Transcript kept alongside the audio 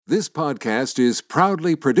This podcast is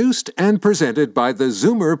proudly produced and presented by the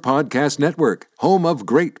Zoomer Podcast Network, home of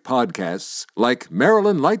great podcasts like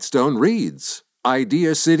Marilyn Lightstone Reads,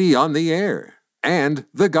 Idea City on the Air, and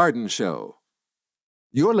The Garden Show.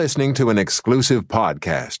 You're listening to an exclusive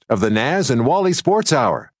podcast of the Naz and Wally Sports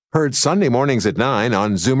Hour, heard Sunday mornings at 9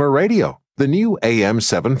 on Zoomer Radio, the new AM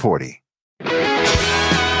 740.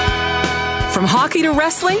 From hockey to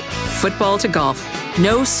wrestling, football to golf,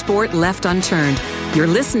 no sport left unturned. You're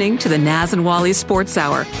listening to the Naz and Wally Sports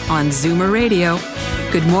Hour on Zoomer Radio.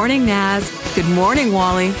 Good morning, Naz. Good morning,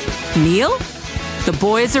 Wally. Neil? The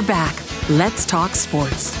boys are back. Let's talk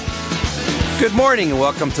sports. Good morning and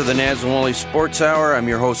welcome to the Naz and Wally Sports Hour. I'm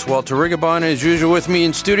your host, Walter Rigabon. As usual, with me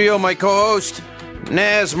in studio, my co-host,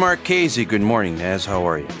 Naz Marchese. Good morning, Naz. How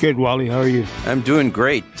are you? Good, Wally. How are you? I'm doing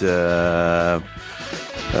great.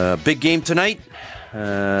 Big game tonight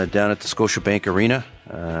down at the Scotiabank Arena.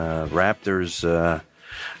 Raptors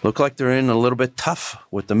look like they're in a little bit tough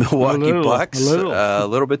with the Milwaukee Bucks. A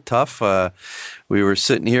little bit tough. We were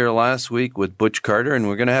sitting here last week with Butch Carter, and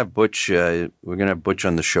we're going to have Butch. We're going to have Butch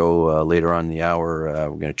on the show later on in the hour.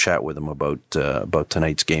 We're going to chat with him about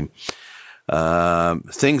tonight's game.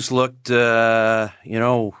 Things looked,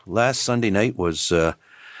 last Sunday night was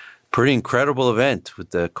pretty incredible event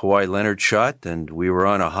with the Kawhi Leonard shot, and we were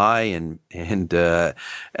on a high. And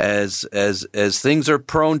as things are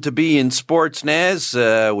prone to be in sports, Naz,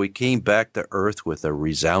 we came back to earth with a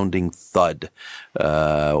resounding thud.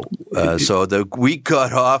 So the week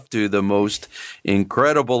got off to the most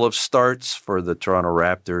incredible of starts for the Toronto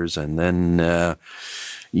Raptors, and then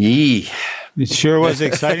It sure was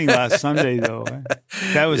exciting last Sunday, though.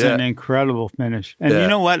 That was an incredible finish. And you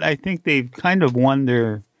know what? I think they've kind of won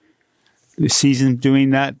their season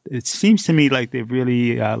doing that. It seems to me like they've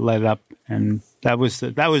really let up, and that was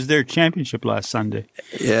their championship last Sunday.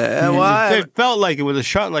 Yeah, well, it felt like it was a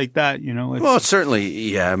shot like that, you know. Well, certainly,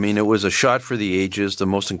 yeah. I mean, it was a shot for the ages. The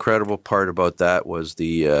most incredible part about that was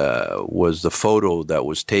the photo that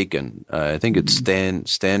was taken. I think it's Stan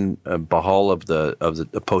Bahal of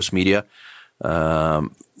the Post Media.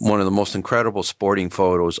 One of the most incredible sporting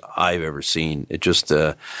photos I've ever seen. It just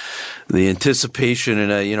the anticipation,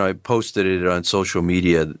 and I posted it on social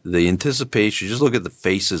media. The anticipation. Just look at the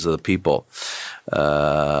faces of the people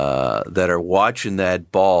that are watching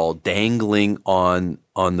that ball dangling on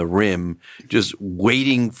the rim, just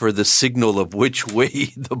waiting for the signal of which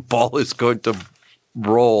way the ball is going to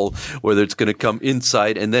roll, whether it's going to come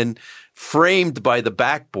inside, and then framed by the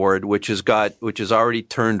backboard, which is already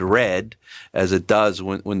turned red as it does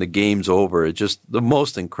when the game's over. It's just the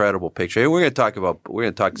most incredible picture. Hey, we're going to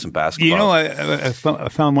talk some basketball. You know, I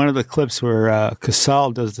found one of the clips where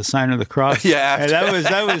Casal does the sign of the cross. Yeah, and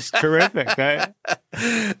that was terrific. Right?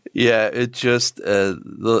 Yeah, it's just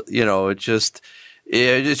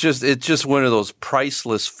one of those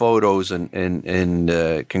priceless photos,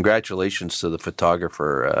 and congratulations to the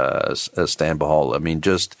photographer, Stan Bahal. I mean,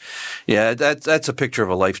 that's a picture of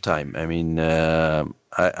a lifetime. I mean,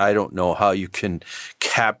 I don't know how you can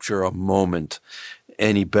capture a moment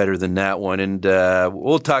any better than that one. And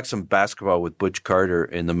we'll talk some basketball with Butch Carter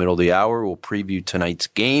in the middle of the hour. We'll preview tonight's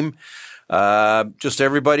game. Just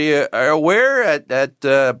everybody are aware at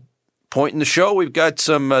that point in the show, we've got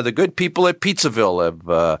some the good people at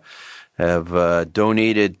Pizzaville have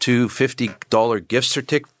donated two $50 gift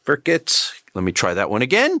certificates. Let me try that one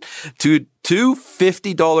again. Two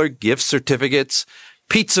 $50 gift certificates.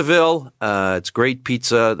 Pizzaville, it's great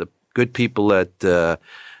pizza. The good people at Pizzaville,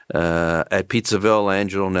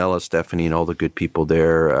 Angelo, Nella, Stephanie, and all the good people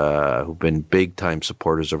there who've been big-time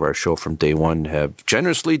supporters of our show from day one have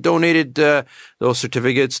generously donated those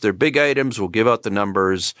certificates. They're big items. We'll give out the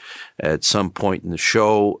numbers at some point in the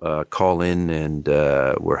show. Call in, and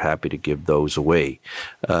we're happy to give those away.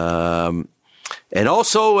 And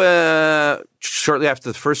also, shortly after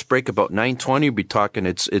the first break, about 9:20, we'll be talking.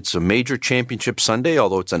 It's a major championship Sunday,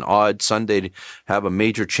 although it's an odd Sunday to have a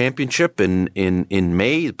major championship in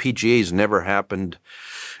May. The PGA's never happened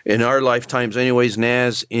in our lifetimes, anyways.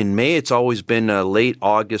 Naz, in May, it's always been a late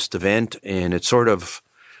August event, and it's sort of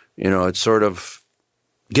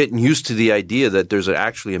getting used to the idea that there's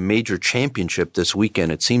actually a major championship this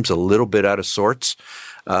weekend. It seems a little bit out of sorts.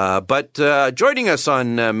 But joining us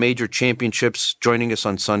on major championships, joining us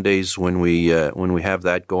on Sundays when we have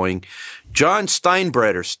that going, John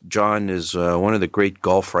Steinbretter. John is one of the great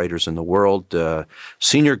golf writers in the world,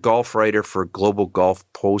 senior golf writer for Global Golf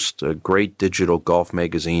Post, a great digital golf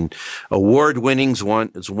magazine. Award-winning,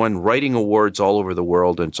 has won writing awards all over the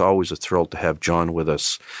world, and it's always a thrill to have John with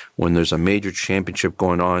us when there's a major championship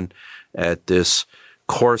going on at this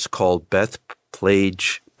course called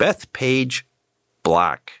Bethpage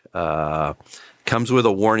black. Comes with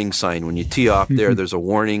a warning sign. When you tee off there, there's a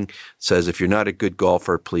warning that says, if you're not a good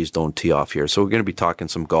golfer, please don't tee off here. So we're going to be talking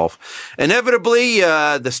some golf. Inevitably,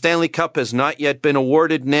 the Stanley Cup has not yet been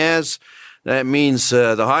awarded, Naz. That means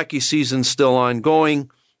the hockey season's still ongoing.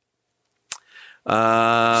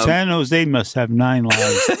 San Jose must have 9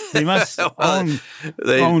 lives. They must own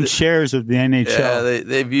shares of the NHL. Yeah,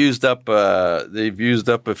 they've used up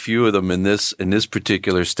a few of them in this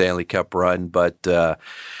particular Stanley Cup run, but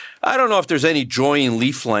I don't know if there's any joy in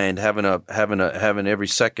Leafland having every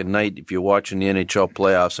second night if you're watching the NHL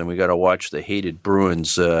playoffs, and we got to watch the hated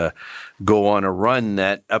Bruins go on a run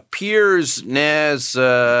that appears, Naz,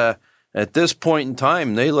 at this point in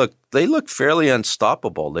time they look fairly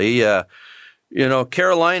unstoppable.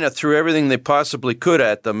 Carolina threw everything they possibly could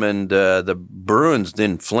at them, and the Bruins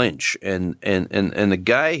didn't flinch. And the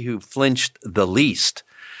guy who flinched the least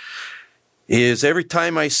is every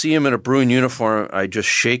time I see him in a Bruin uniform, I just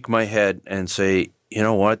shake my head and say, you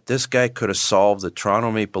know what? This guy could have solved the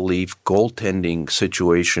Toronto Maple Leaf goaltending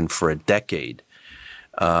situation for a decade,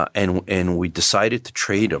 and we decided to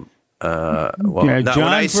trade him. When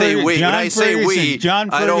I say we, I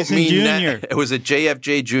don't mean that. It was a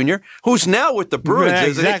JFJ Jr., who's now with the Bruins. Yeah,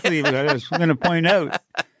 exactly what I was going to point out.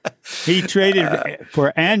 He traded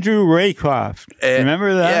for Andrew Raycroft.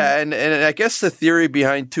 Remember that? Yeah, and I guess the theory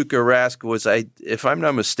behind Tuukka Rask was, if I'm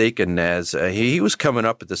not mistaken, Naz, he was coming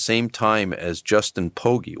up at the same time as Justin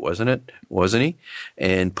Pogge, wasn't he?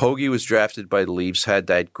 And Pogge was drafted by the Leafs, had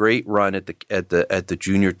that great run at the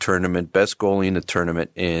junior tournament, best goalie in the tournament,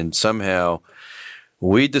 and somehow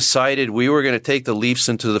we decided we were going to take the Leafs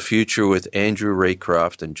into the future with Andrew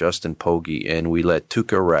Raycroft and Justin Pogge, and we let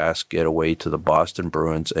Tuukka Rask get away to the Boston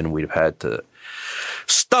Bruins, and we've had to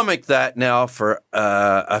stomach that now for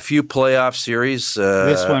a few playoff series.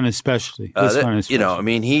 This one especially. He'd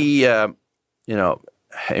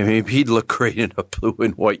look great in a blue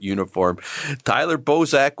and white uniform. Tyler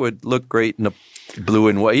Bozak would look great in a blue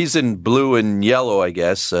and white. He's in blue and yellow, I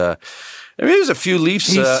guess. There's a few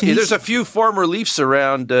Leafs. There's a few former Leafs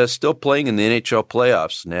around still playing in the NHL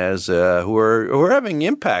playoffs, Naz, who are having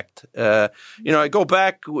impact. I go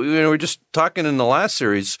back. We were just talking in the last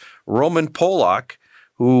series. Roman Polak,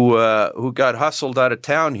 who got hustled out of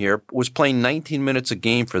town here, was playing 19 minutes a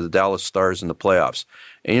game for the Dallas Stars in the playoffs.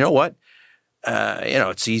 And you know what?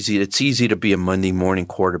 It's easy to be a Monday morning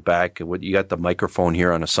quarterback. You got the microphone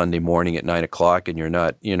here on a Sunday morning at 9:00, and you're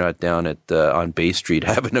not down at on Bay Street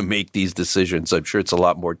having to make these decisions. I'm sure it's a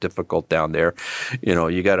lot more difficult down there.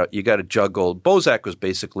 You got to juggle. Bozak was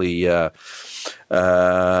basically, I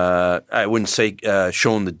wouldn't say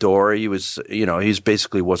shown the door. He was, he's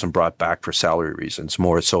basically wasn't brought back for salary reasons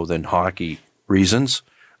more so than hockey reasons.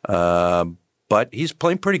 But he's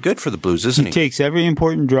playing pretty good for the Blues, isn't he? He takes every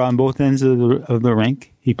important draw on both ends of the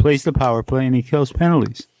rink. He plays the power play, and he kills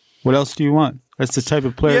penalties. What else do you want? That's the type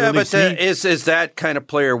of player. Yeah, but is that kind of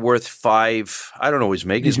player worth $5? I don't know. He's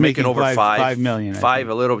making over $5 million. A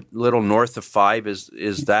little north of $5.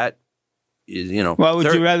 Is that? Well,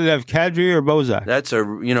 would you rather have Kadri or Bozak?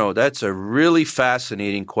 That's a really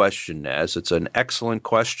fascinating question, Naz. It's an excellent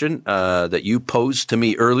question that you posed to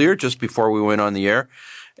me earlier, just before we went on the air.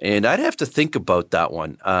 And I'd have to think about that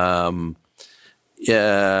one.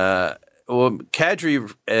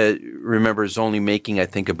 Kadri, remember, is only making, I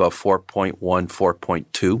think, about 4.1,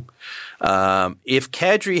 4.2. If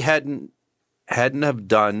Kadri hadn't have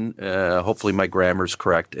done, hopefully my grammar's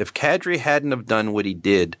correct, if Kadri hadn't have done what he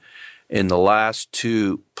did in the last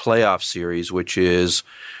 2 playoff series, which is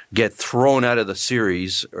get thrown out of the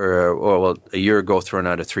series, a year ago thrown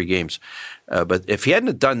out of 3 games. But if he hadn't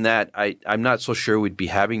have done that, I'm not so sure we'd be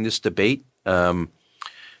having this debate.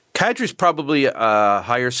 Kadri's probably a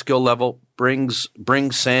higher skill level, brings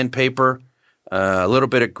sandpaper, a little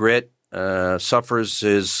bit of grit, suffers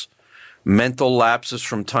his mental lapses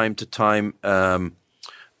from time to time.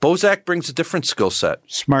 Bozak brings a different skill set.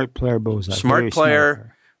 Smart player, Bozak. Smart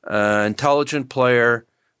player, intelligent player,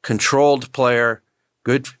 controlled player,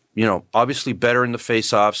 good, obviously better in the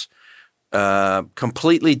faceoffs.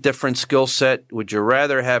 Completely different skill set. Would you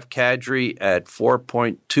rather have Kadri at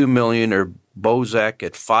 $4.2 million or Bozak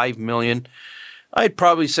at $5 million? I'd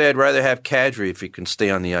probably say I'd rather have Kadri if he can stay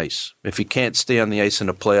on the ice. If he can't stay on the ice in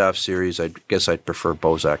a playoff series, I guess I'd prefer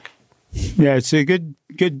Bozak. Yeah, it's a good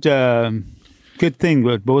thing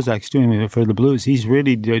what Bozak's doing for the Blues. He's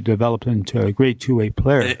really developed into a great two-way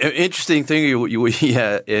player. Interesting thing,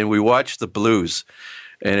 and we watched the Blues.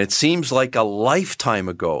 And it seems like a lifetime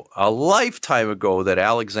ago that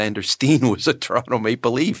Alexander Steen was a Toronto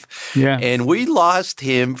Maple Leaf. Yeah. And we lost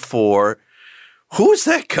him for Who's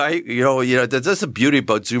that guy? That's the beauty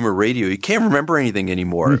about Zoomer Radio. You can't remember anything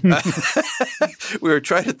anymore. We were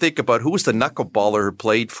trying to think about who was the knuckleballer who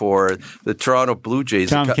played for the Toronto Blue Jays.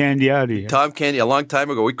 Tom Candiotti. Tom Candy, a long time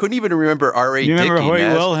ago. We couldn't even remember R.A. Dickey. You remember Hoy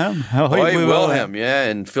Wilhelm? Hoy Wilhelm, yeah,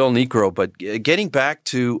 and Phil Niekro. But getting back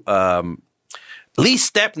to Lee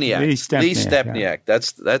Stepniak. Lee Stepniak. Yeah.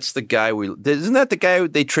 That's the guy isn't that the guy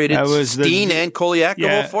they traded Steen and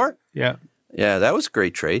Koliakovo for? Yeah. Yeah, that was a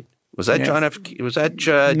great trade. Was that John F? Was that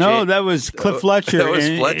no? That was Cliff Fletcher, that was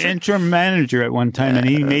Fletcher, interim manager at one time, and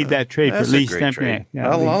he made that trade for Lee Stepniak. Yeah,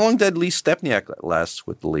 how long did Lee Stepniak last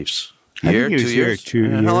with the Leafs? I think he was 2 years. 2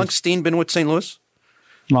 years. How long Steen been with St. Louis?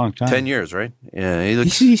 Long time. 10 years, right? Yeah,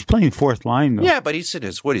 he's playing fourth line though. Yeah, but he's in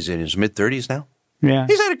his mid-30s now. Yeah,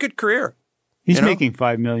 he's had a good career. He's making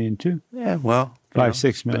 $5 million too. Yeah, well,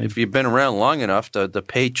 $6 million. If you've been around long enough, the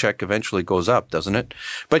paycheck eventually goes up, doesn't it?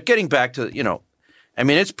 But getting back to I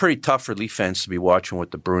mean, it's pretty tough for Leaf fans to be watching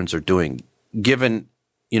what the Bruins are doing, given,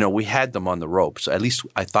 we had them on the ropes. At least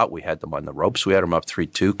I thought we had them on the ropes. We had them up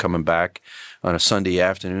 3-2 coming back on a Sunday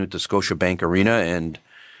afternoon at the Scotiabank Arena. And,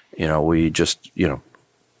 we just,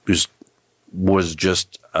 was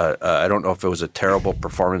just, I don't know if it was a terrible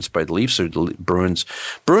performance by the Leafs or the Bruins.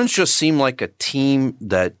 Bruins just seem like a team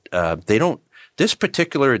that this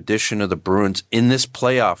particular edition of the Bruins in this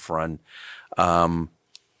playoff run,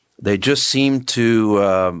 they just seem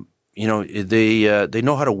to, they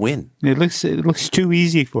know how to win. It looks too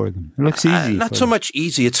easy for them. It looks easy. Not so much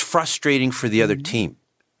easy. It's frustrating for the other team.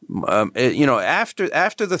 After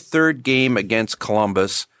the third game against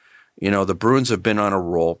Columbus, the Bruins have been on a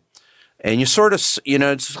roll, and you sort of,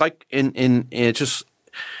 it's like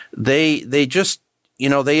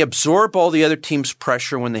they absorb all the other team's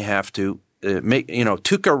pressure when they have to.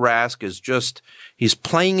 Tuukka Rask he's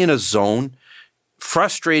playing in a zone.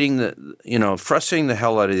 Frustrating the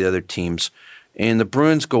hell out of the other teams, and the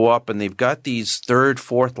Bruins go up and they've got these third,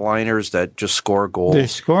 fourth liners that just score goals. They're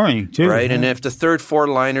scoring too, right? Yeah. And if the third,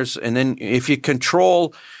 fourth liners, and then if you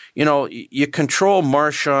control, you control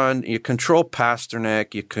Marchand, you control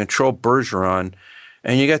Pasternak, you control Bergeron,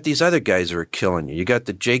 and you got these other guys that are killing you. You got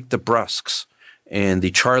the Jake DeBrusks and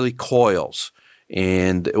the Charlie Coyles,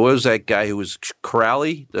 and what was that guy who was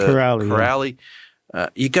Corrali? Corrali. Yeah.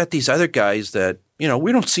 You got these other guys that.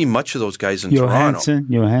 We don't see much of those guys in Toronto.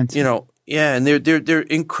 Johansson. And they're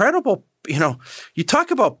incredible. You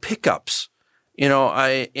talk about pickups.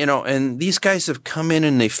 And these guys have come in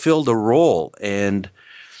and they filled a role. And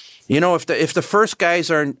if the first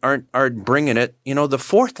guys aren't bringing it, the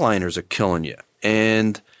fourth liners are killing you.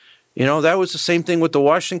 And that was the same thing with the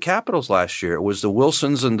Washington Capitals last year. It was the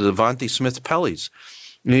Wilsons and the Devontae Smith-Pellies.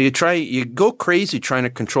 You go crazy trying to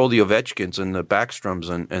control the Ovechkins and the Backstroms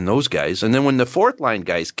and those guys. And then when the fourth line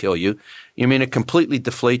guys kill you, it completely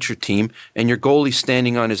deflates your team and your goalie's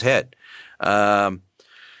standing on his head. Good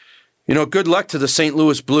luck to the St.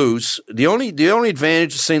 Louis Blues. The only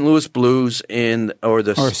advantage of St. Louis Blues or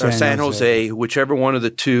San Jose, whichever one of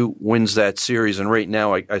the two wins that series. And right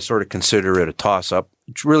now I sort of consider it a toss up.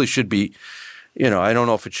 It really should be, I don't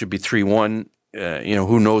know if it should be 3-1.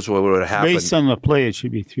 Who knows what would have happened. Based on the play, it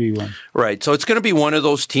should be 3-1. Right. So it's going to be one of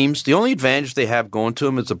those teams. The only advantage they have going to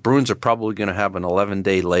them is the Bruins are probably going to have an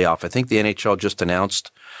 11-day layoff. I think the NHL just announced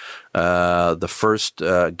the first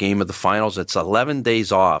game of the finals. It's 11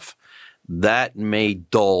 days off. That may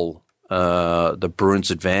dull the Bruins'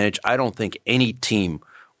 advantage. I don't think any team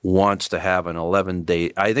wants to have an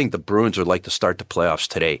 11-day. I think the Bruins would like to start the playoffs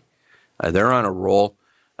today. They're on a roll.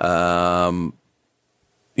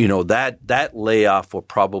 That layoff will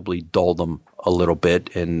probably dull them a little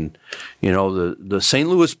bit. And, the St.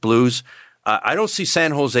 Louis Blues, I don't see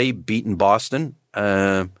San Jose beating Boston.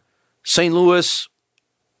 St. Louis,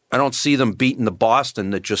 I don't see them beating the Boston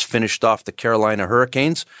that just finished off the Carolina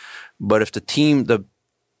Hurricanes. But if the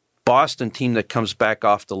Boston team that comes back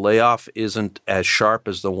off the layoff isn't as sharp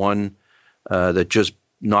as the one that just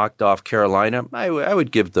knocked off Carolina, I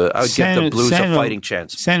would give the Blues a fighting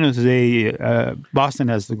chance. San Jose, Boston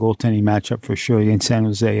has the goaltending matchup for sure against San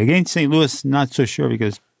Jose. Against St. Louis, not so sure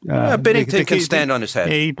because Binnington can stand on his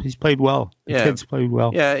head. Yeah, he's played well. The kid's played well.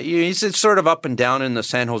 Yeah, he's sort of up and down in the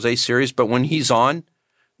San Jose series, but when he's on,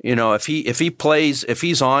 if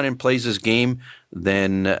he's on and plays his game,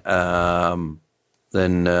 then you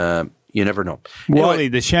never know. Wally,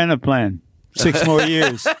 the Shannon plan, 6 more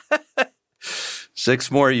years.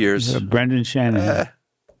 6 more years. Brendan Shanahan.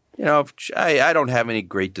 I don't have any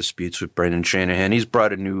great disputes with Brendan Shanahan. He's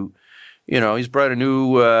brought a new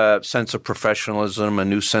sense of professionalism, a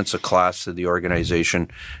new sense of class to the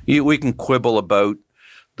organization. We can quibble about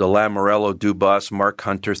the Lamoriello Dubas Mark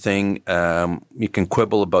Hunter thing. You can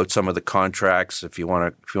quibble about some of the contracts if you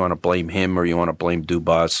want to blame him or you want to blame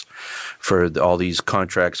Dubas for all these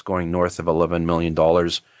contracts going north of $11 million.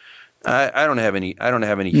 I don't have any. No, I don't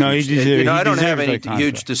have any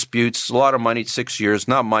huge disputes. A lot of money, 6 years.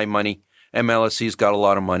 Not my money. MLSE's got a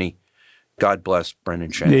lot of money. God bless Brendan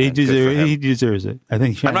Shanahan. Yeah, he deserves it. I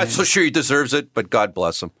think I'm not so sure he deserves it, but God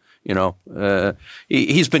bless him.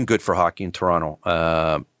 He's been good for hockey in Toronto.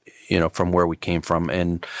 From where we came from,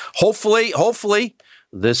 and hopefully,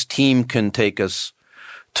 this team can take us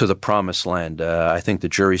to the promised land. I think the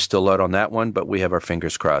jury's still out on that one, but we have our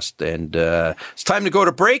fingers crossed. And it's time to go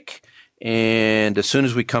to break. And as soon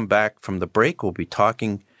as we come back from the break, we'll be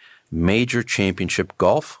talking major championship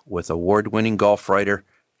golf with award-winning golf writer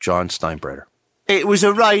John Steinbrenner. It was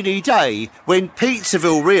a rainy day when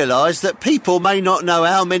Pizzaville realised that people may not know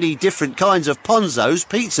how many different kinds of ponzos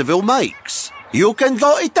Pizzaville makes. You can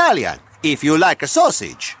go Italian if you like a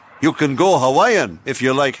sausage. You can go Hawaiian if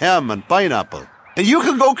you like ham and pineapple. And you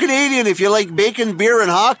can go Canadian if you like bacon, beer and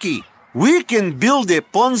hockey. We can build a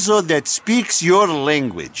ponzo that speaks your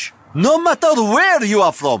language, no matter where you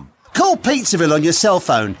are from. Call Pizzaville on your cell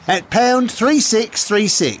phone at pound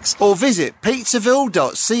 3636 or visit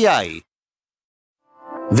pizzaville.ca.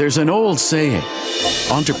 There's an old saying,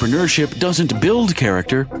 entrepreneurship doesn't build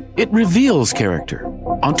character, it reveals character.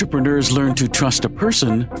 Entrepreneurs learn to trust a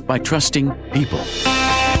person by trusting people.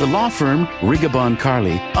 The law firm Rigabon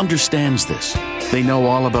Carly understands this. They know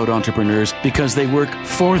all about entrepreneurs because they work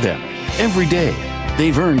for them every day.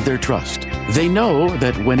 They've earned their trust. They know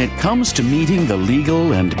that when it comes to meeting the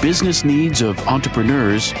legal and business needs of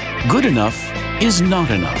entrepreneurs, good enough is not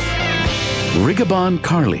enough. Rigabon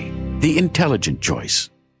Carly, the intelligent choice.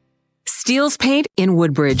 Steele's Paint in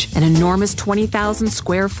Woodbridge, an enormous 20,000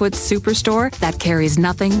 square foot superstore that carries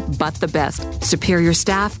nothing but the best. Superior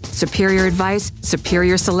staff, superior advice,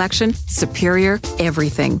 superior selection, superior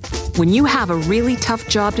everything. When you have a really tough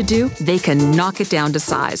job to do, they can knock it down to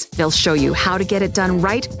size. They'll show you how to get it done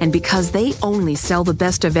right, and because they only sell the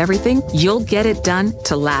best of everything, you'll get it done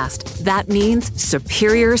to last. That means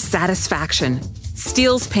superior satisfaction.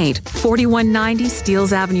 Steele's Paint, 4190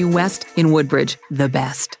 Steeles Avenue West in Woodbridge, the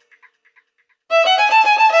best.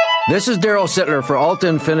 This is Daryl Sittler for Alta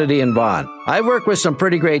Infinity in Vaughan. I've worked with some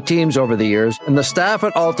pretty great teams over the years, and the staff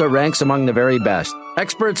at Alta ranks among the very best.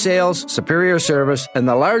 Expert sales, superior service, and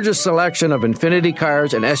the largest selection of Infinity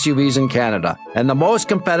cars and SUVs in Canada, and the most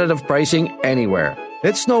competitive pricing anywhere.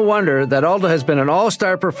 It's no wonder that Alta has been an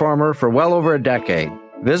all-star performer for well over a decade.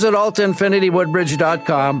 Visit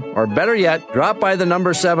AltaInfinityWoodbridge.com, or better yet, drop by the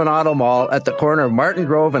number 7 Auto Mall at the corner of Martin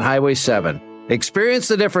Grove and Highway 7. Experience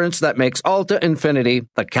the difference that makes Alta Infinity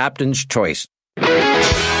the captain's choice. They're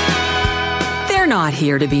not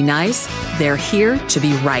here to be nice. They're here to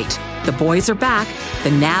be right. The boys are back.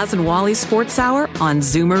 The Naz and Wally Sports Hour on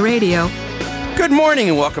Zoomer Radio. Good morning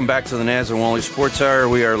and welcome back to the Naz and Wally Sports Hour.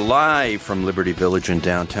 We are live from Liberty Village in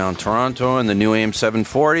downtown Toronto and the new AM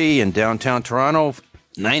 740 in downtown Toronto,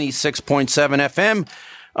 96.7 FM.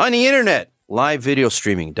 On the internet, live video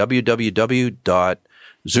streaming,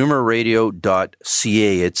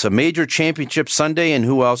 www.zoomerradio.ca. It's a major championship Sunday, and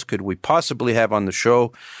who else could we possibly have on the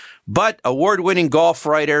show but award-winning golf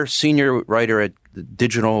writer, senior writer at the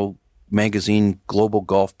digital magazine Global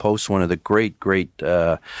Golf Post, one of the great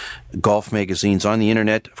golf magazines on the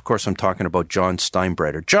internet. Of course, I'm talking about John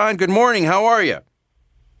Steinbrenner. John, good morning. How are you?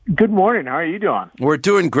 Good morning. How are you doing? We're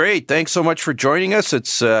doing great. Thanks so much for joining us.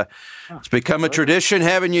 It's become a tradition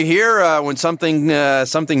having you here when something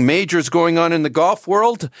major is going on in the golf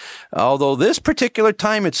world. Although this particular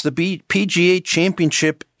time, it's the PGA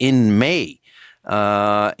Championship in May.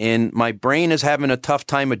 And my brain is having a tough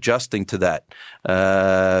time adjusting to that.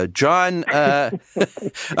 John,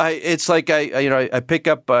 it's like I pick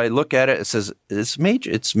up, I look at it, it says it's major.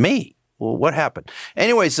 It's May. Well, what happened?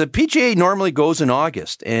 Anyways, the PGA normally goes in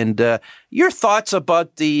August, and your thoughts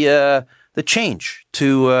about the change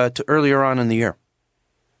to earlier on in the year?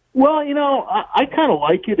 Well, I kind of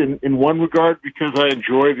like it in one regard because I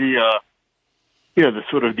enjoy the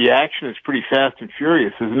sort of the action is pretty fast and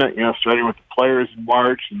furious, isn't it? Starting with the Players in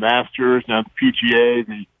March, the Masters, now the PGA,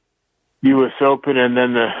 the U.S. Open, and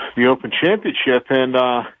then the Open Championship. And,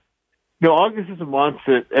 August is a month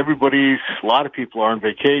that a lot of people are on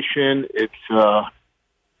vacation. It's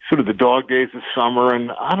sort of the dog days of summer.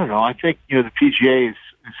 And I don't know, I think, the PGA is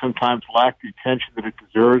sometimes lacked the attention that it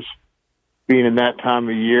deserves being in that time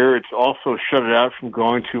of year. It's also shut it out from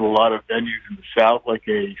going to a lot of venues in the South, like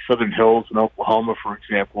a Southern Hills in Oklahoma, for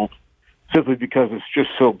example, simply because it's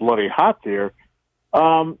just so bloody hot there.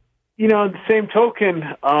 the same token,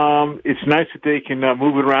 it's nice that they can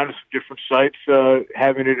move it around to some different sites,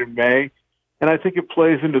 having it in May. And I think it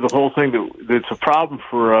plays into the whole thing that's a problem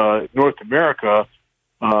for North America,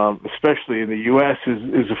 especially in the U.S.,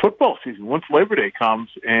 is the football season. Once Labor Day comes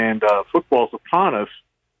and football's upon us,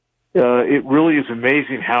 it really is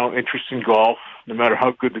amazing how interesting golf, no matter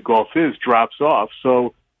how good the golf is, drops off.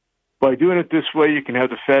 So by doing it this way, you can have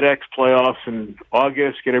the FedEx playoffs in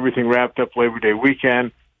August, get everything wrapped up Labor Day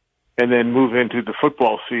weekend, and then move into the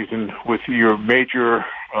football season with your major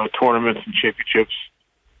tournaments and championships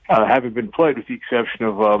having been played, with the exception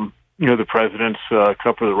of the President's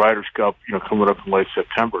Cup or the Ryder's Cup, coming up in late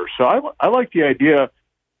September. So I like the idea.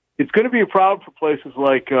 It's going to be a problem for places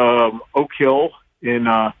like Oak Hill in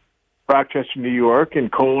Rochester, New York,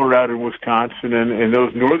 and Kohler out in Wisconsin, and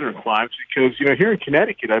those northern climes, because here in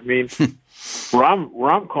Connecticut, I mean, where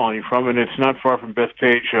I'm calling you from, and it's not far from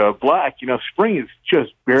Bethpage Black. Spring has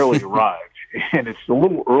just barely arrived, and it's a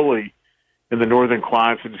little early in the northern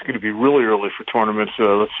climes, and it's going to be really early for tournaments,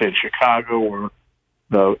 let's say in Chicago or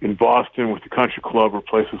in Boston with the Country Club or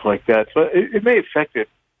places like that. So it may affect it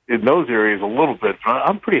in those areas a little bit, but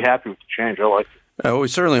I'm pretty happy with the change. I like it. We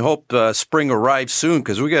certainly hope spring arrives soon,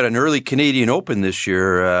 because we got an early Canadian Open this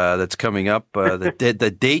year that's coming up.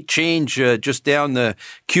 The date change just down the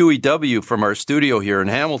QEW from our studio here in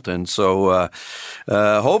Hamilton. So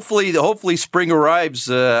hopefully spring arrives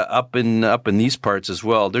up in these parts as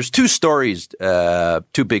well. There's two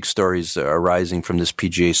big stories arising from this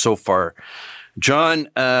PGA so far. John,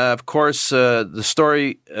 of course,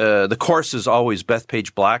 the course is always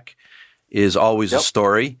Bethpage Black is always a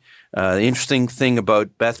story. The interesting thing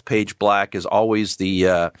about Bethpage Black is always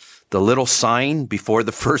the little sign before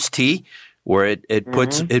the first tee, where it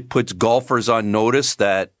puts golfers on notice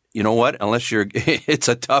that, you know what, unless it's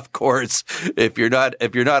a tough course. If you're not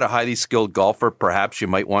a highly skilled golfer, perhaps you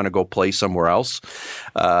might want to go play somewhere else.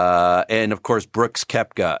 And of course, Brooks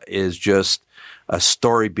Koepka is just a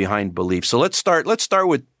story behind belief. So let's start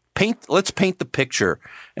with let's paint the picture,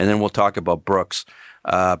 and then we'll talk about Brooks.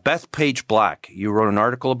 Bethpage Black, you wrote an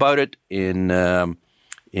article about it in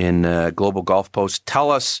Global Golf Post. Tell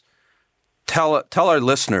our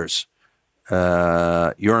listeners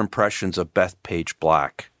your impressions of Bethpage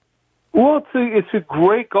Black. Well, it's a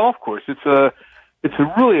great golf course. It's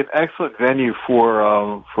really an excellent venue for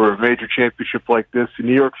a major championship like this. The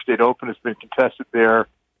New York State Open has been contested there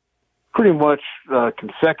pretty much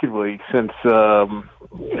consecutively since I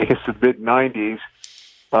guess the mid-'90s.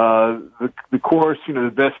 The course, the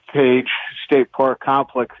Bethpage State Park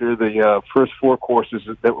complex here, the first four courses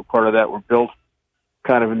that were part of that were built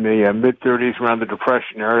kind of in the mid-'30s around the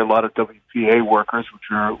Depression era. A lot of WPA workers, which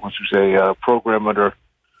was a program under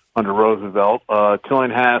Roosevelt.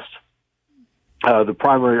 Tillinghast, the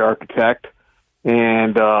primary architect,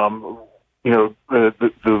 and the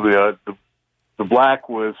Black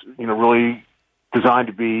was really designed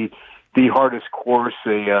to be the hardest course.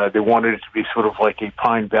 They wanted it to be sort of like a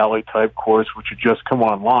Pine Valley type course, which had just come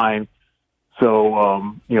online.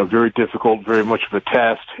 So, very difficult, very much of a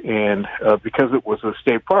test. And because it was a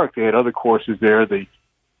state park, they had other courses there. The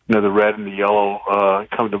red and the yellow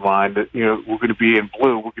come to mind. That we're going to be in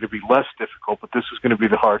blue. We're going to be less difficult, but this is going to be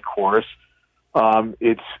the hard course.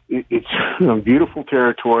 It's beautiful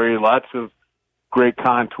territory, lots of great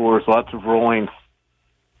contours, lots of rolling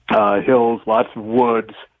hills, lots of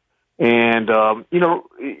woods. And,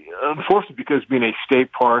 unfortunately, because being a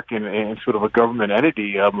state park and sort of a government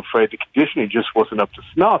entity, I'm afraid the conditioning just wasn't up to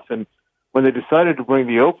snuff. And when they decided to bring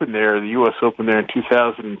the Open there, the U.S. Open there in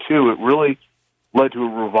 2002, it really led to a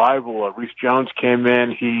revival. Reese Jones came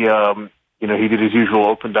in. He did his usual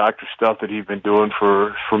Open Doctor stuff that he'd been doing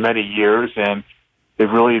for many years. And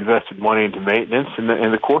they've really invested money into maintenance. And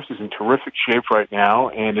the course is in terrific shape right now.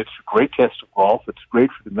 And it's a great test of golf. It's great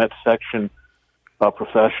for the Met section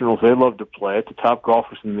professionals. They love to play it. The top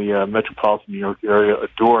golfers in the metropolitan New York area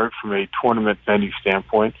adore it from a tournament venue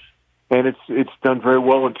standpoint, and it's done very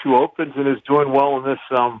well in two Opens and is doing well in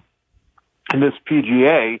this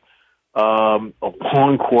PGA. A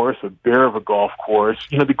long course, a bear of a golf course.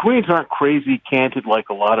 The greens aren't crazy canted like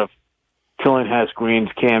a lot of Tillinghast greens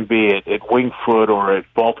can be at Winged Foot or at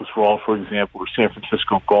Baltusrol, for example, or San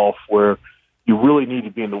Francisco Golf, where you really need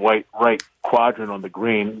to be in the right quadrant on the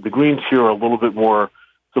green. The greens here are a little bit more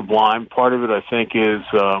sublime. Part of it, I think, is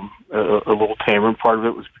a little tamer. Part of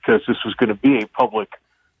it was because this was going to be a public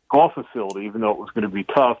golf facility, even though it was going to be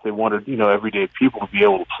tough. They wanted, everyday people to be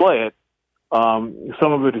able to play it.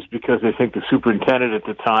 Some of it is because I think the superintendent at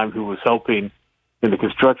the time, who was helping in the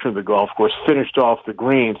construction of the golf course, finished off the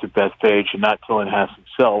greens at Bethpage and not Tillinghast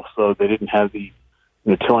himself, so they didn't have the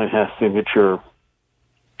Tillinghast signature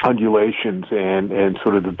undulations and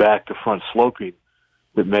sort of the back to front sloping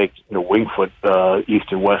that make Winged Foot east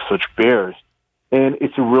and west such bears. And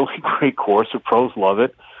it's a really great course. The pros love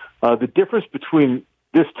it. The difference between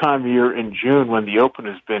this time of year in June, when the Open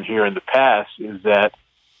has been here in the past, is that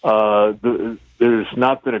there's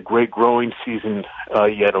not been a great growing season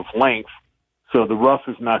yet of length, so the rough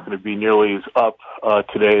is not going to be nearly as up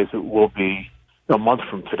today as it will be a month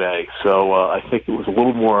from today. So I think it was a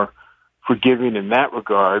little more forgiving in that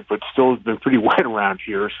regard, but still has been pretty wet around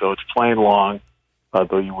here, so it's playing long,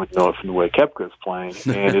 though you wouldn't know it from the way Koepka's playing,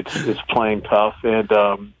 and it's playing tough, and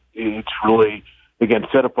it's really, again,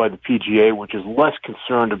 set up by the PGA, which is less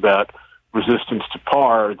concerned about resistance to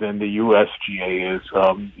par than the USGA is.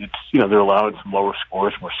 It's they're allowing some lower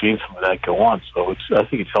scores, and we're seeing some of that go on. So I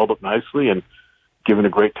think it's held up nicely and given a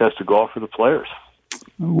great test of golf for the players.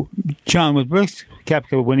 John, with Brooks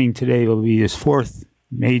Koepka winning today, will be his fourth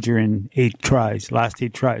major in last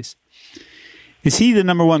 8 tries. Is he the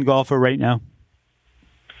number one golfer right now?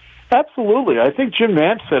 Absolutely. I think Jim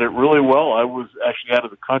Nantz said it really well. I was actually out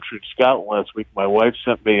of the country in Scotland last week. My wife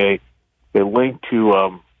sent me a link to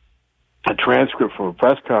a transcript from a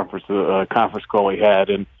press conference, a conference call he had,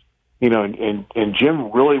 and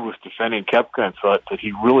Jim really was defending Koepka and thought that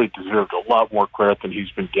he really deserved a lot more credit than he's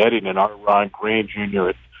been getting. And our Ron Green Jr.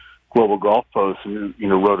 at Global Golf Post,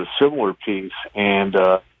 wrote a similar piece, and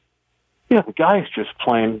the guy is just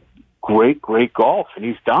playing great golf, and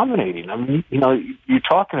he's dominating. I mean, you're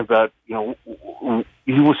talking about, he got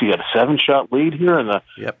a 7-shot lead here in the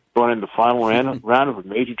going in the final round of a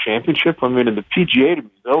major championship. I mean, in the PGA, to me,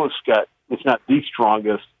 though, it's not the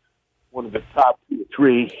strongest, one of the top 2 or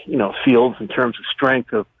 3, fields in terms of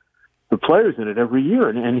strength of the players in it every year,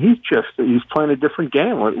 and he's playing a different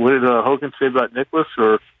game. What did Hogan say about Nicklaus,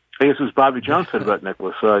 or I guess it was Bobby Jones said about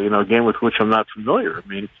Nicklaus? A game with which I'm not familiar. I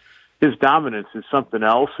mean, his dominance is something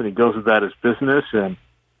else, and he goes about his business, and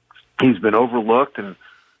he's been overlooked, and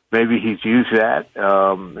maybe he's used that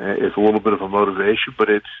as a little bit of a motivation. But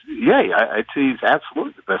I'd say he's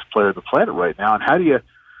absolutely the best player on the planet right now. And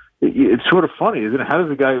it's sort of funny, isn't it? How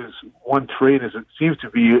does a guy who's won 3 and seems to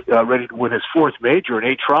be ready to win his 4th major in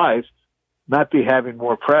 8 tries not be having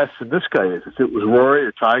more press than this guy is? If it was Rory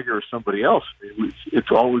or Tiger or somebody else, it's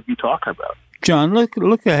all we'd be talking about. John,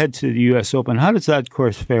 look ahead to the U.S. Open. How does that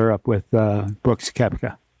course fare up with Brooks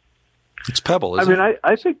Koepka? It's Pebble, isn't it?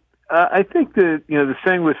 I think that the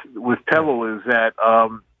thing with Pebble is that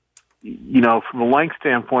from a length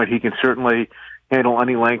standpoint, he can certainly handle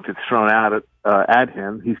any length that's thrown out at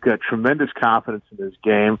him. He's got tremendous confidence in his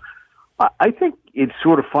game. I think it's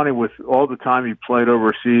sort of funny with all the time he played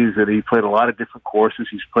overseas that he played a lot of different courses.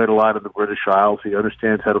 He's played a lot in the British Isles. He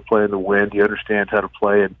understands how to play in the wind. He understands how to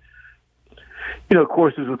play in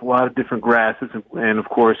courses with a lot of different grasses, and of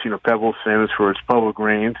course, Pebble's famous for its polo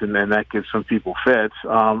greens, and then that gives some people fits.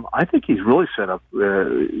 I think he's really set up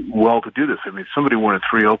well to do this. I mean, somebody winning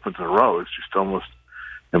 3 Opens in a row is just almost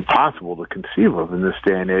impossible to conceive of in this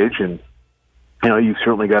day and age. And you've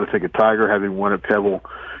certainly got to think of Tiger having won at Pebble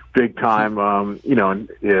big time,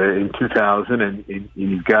 in 2000, and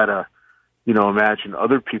you've got to imagine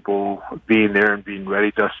other people being there and being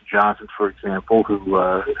ready. Dustin Johnson, for example,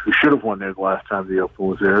 who should have won there the last time the Open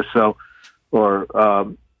was there. So,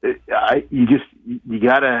 you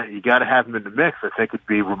gotta have him in the mix. I think it'd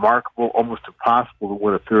be remarkable, almost impossible to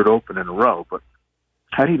win a 3rd Open in a row. But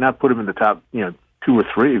how do you not put him in the top, 2 or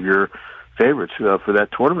 3 of your favorites for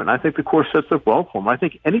that tournament? And I think the course sets up well for him. I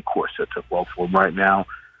think any course sets up well for him right now.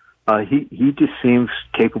 He just seems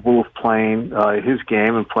capable of playing his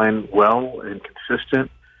game and playing well and consistent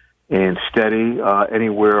and steady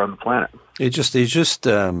anywhere on the planet. He's just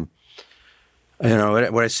what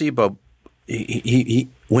I see about he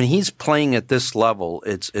when he's playing at this level,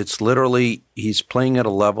 it's literally he's playing at a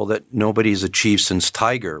level that nobody's achieved since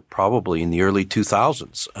Tiger, probably in the early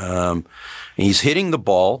 2000s. He's hitting the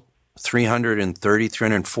ball 330,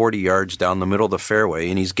 340 yards down the middle of the fairway,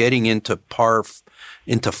 and he's getting into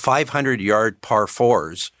 500-yard par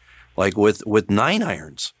 4s, like with 9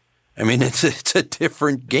 irons. I mean, it's a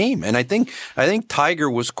different game. And I think Tiger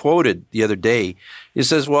was quoted the other day. He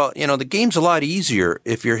says, well, the game's a lot easier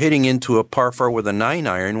if you're hitting into a par 4 with a 9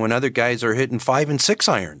 iron when other guys are hitting 5 and 6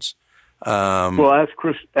 irons. Well, ask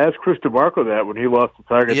Chris DeMarco that when he lost to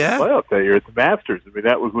Tiger in the playoff that year at the Masters. I mean,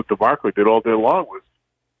 that was what DeMarco did all day long, was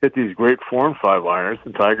hit these great 4 and 5 irons,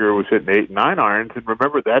 and Tiger was hitting 8 and 9 irons. And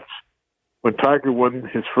remember, that's when Tiger won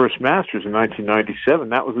his first Masters in 1997.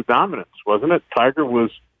 That was a dominance, wasn't it?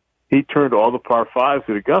 He turned all the par 5s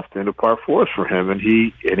at Augusta into par 4s for him, and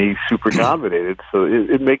he super dominated. So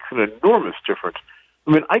it makes an enormous difference.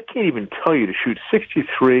 I mean, I can't even tell you to shoot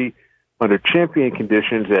 63 under champion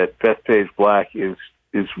conditions at Bethpage Black is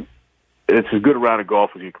it's as good a round of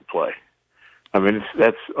golf as you can play. I mean,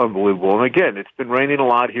 that's unbelievable. And again, it's been raining a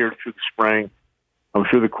lot here through the spring. I'm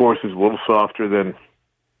sure the course is a little softer than,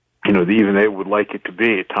 even they would like it to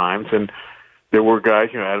be at times. And there were guys,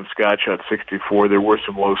 Adam Scott shot 64. There were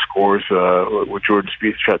some low scores. With Jordan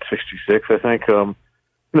Spieth shot 66, I think.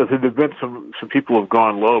 There've been some people have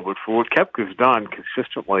gone low, but for what Koepka's done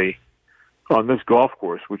consistently on this golf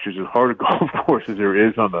course, which is as hard a golf course as there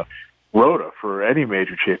is on the Rota for any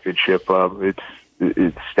major championship,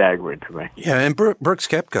 it's staggering to me. Yeah, and Brooks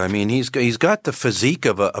Koepka, I mean, he's got the physique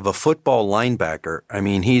of a football linebacker. I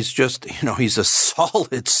mean, he's just, he's a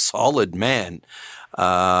solid man.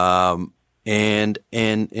 And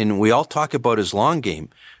we all talk about his long game.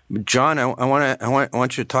 John, I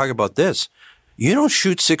want you to talk about this. You don't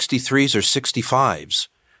shoot 63s or 65s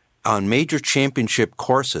on major championship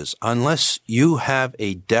courses unless you have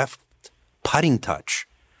a deft putting touch.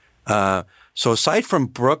 So aside from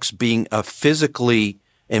Brooks being a physically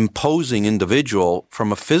imposing individual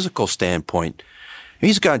from a physical standpoint,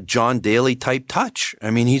 he's got John Daly type touch. I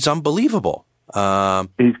mean, he's unbelievable.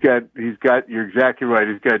 He's got. You're exactly right.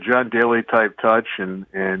 He's got John Daly type touch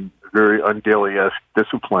and very un-Daly-esque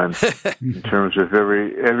discipline in terms of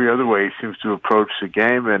every other way he seems to approach the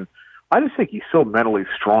game. And I just think he's so mentally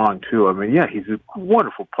strong too. I mean, yeah, he's a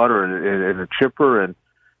wonderful putter and a chipper, and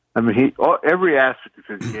I mean, every aspect of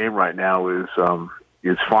his game right now is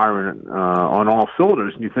firing on all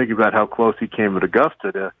cylinders. And you think about how close he came at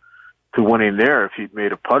Augusta to winning there. If he'd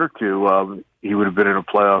made a putt or two, he would have been in a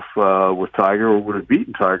playoff with Tiger or would have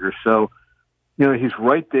beaten Tiger. So, he's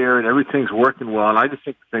right there and everything's working well. And I just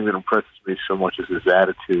think the thing that impresses me so much is his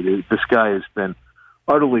attitude. This guy has been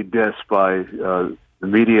utterly dissed by the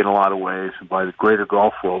media in a lot of ways and by the greater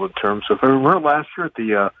golf world in terms of, I remember last year at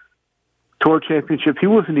the Tour Championship, he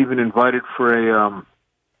wasn't even invited for an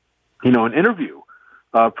interview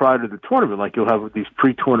prior to the tournament. Like you'll have these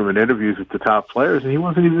pre-tournament interviews with the top players, and he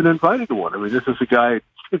wasn't even invited to one. I mean, this is a guy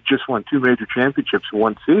who just won 2 major championships in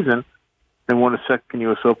one season and won a second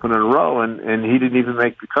U.S. Open in a row, and he didn't even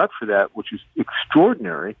make the cut for that, which is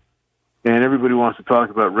extraordinary. And everybody wants to talk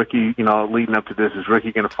about Ricky, leading up to this. Is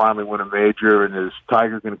Ricky going to finally win a major, and is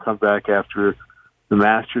Tiger going to come back after the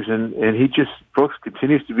Masters? And Brooks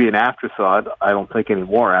continues to be an afterthought. I don't think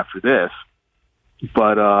anymore after this.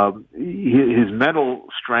 But his mental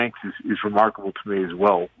strength is remarkable to me as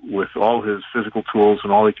well, with all his physical tools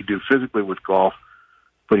and all he can do physically with golf.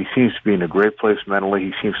 But he seems to be in a great place mentally.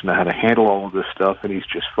 He seems to know how to handle all of this stuff, and he's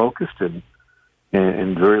just focused and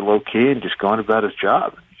very low-key and just going about his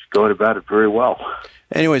job. He's going about it very well.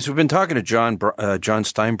 Anyways, we've been talking to John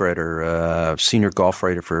Steinbretter, senior golf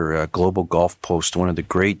writer for Global Golf Post, one of the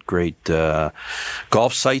great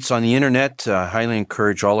golf sites on the internet. I highly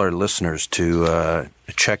encourage all our listeners to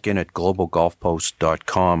check in at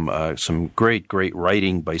globalgolfpost.com. Some great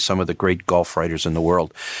writing by some of the great golf writers in the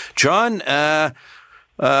world. John,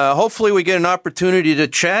 hopefully we get an opportunity to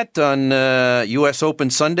chat on U.S.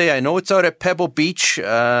 Open Sunday. I know it's out at Pebble Beach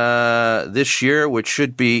this year, which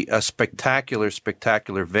should be a spectacular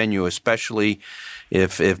venue, especially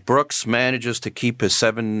if Brooks manages to keep his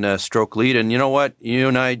 7-stroke lead. And you know what? You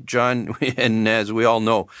and I, John, and as we all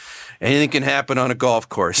know, anything can happen on a golf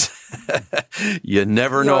course. You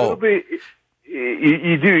never know.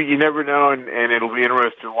 You do. You never know, and it'll be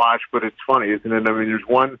interesting to watch. But it's funny, isn't it? I mean, there's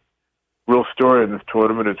one real story in this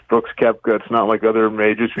tournament. It's Brooks Koepka. It's not like other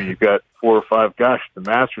majors where you've got 4 or 5. Gosh, the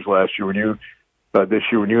Masters last year this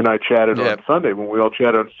year when you and I chatted on Sunday, when we all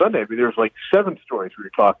chatted on Sunday, I mean, there's like 7 stories where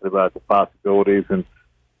you're talking about the possibilities and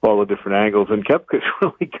all the different angles. And Koepka's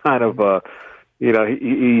really kind of,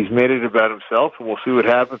 he's made it about himself, and we'll see what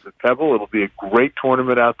happens at Pebble. It'll be a great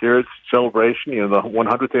tournament out there. It's a celebration, the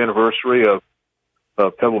 100th anniversary of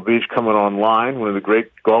Pebble Beach coming online, one of the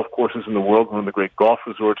great golf courses in the world, one of the great golf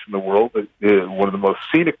resorts in the world, one of the most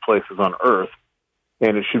scenic places on earth.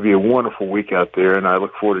 And it should be a wonderful week out there. And I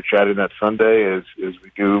look forward to chatting that Sunday as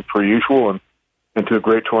we do per usual, and to a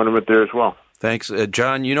great tournament there as well. Thanks,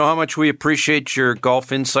 John. You know how much we appreciate your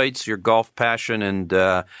golf insights, your golf passion. And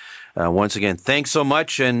once again, thanks so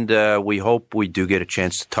much. And we hope we do get a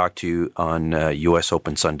chance to talk to you on U.S.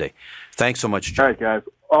 Open Sunday. Thanks so much, John. All right, guys.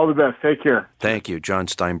 All the best. Take care. Thank you, John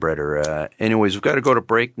Steinbretter. Anyways, we've got to go to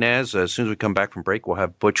break, Naz. As soon as we come back from break, we'll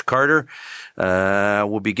have Butch Carter. As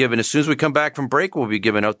soon as we come back from break, we'll be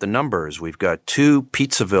giving out the numbers. We've got 2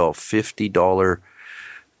 Pizzaville $50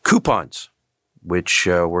 coupons, which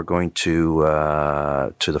we're going to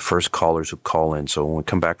the first callers who call in. So when we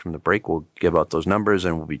come back from the break, we'll give out those numbers,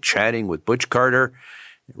 and we'll be chatting with Butch Carter,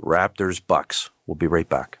 Raptors Bucks. We'll be right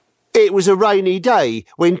back. It was a rainy day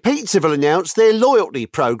when Pizzaville announced their loyalty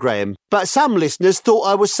programme, but some listeners thought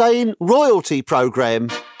I was saying royalty programme.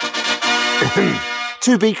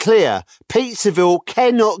 To be clear, Pizzaville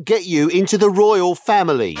cannot get you into the royal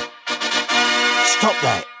family. Stop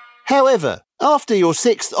that. However, after your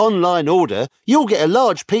 6th online order, you'll get a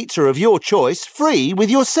large pizza of your choice free with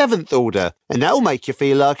your 7th order, and that'll make you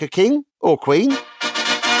feel like a king or queen.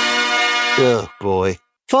 Oh boy.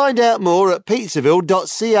 Find out more at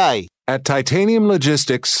pizzaville.ca. At Titanium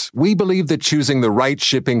Logistics, we believe that choosing the right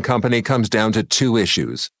shipping company comes down to 2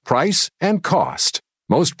 issues: price and cost.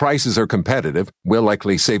 Most prices are competitive, will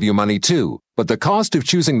likely save you money too, but the cost of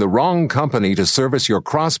choosing the wrong company to service your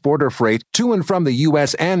cross-border freight to and from the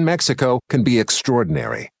U.S. and Mexico can be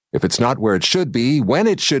extraordinary. If it's not where it should be, when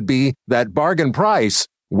it should be, that bargain price,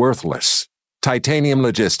 worthless. Titanium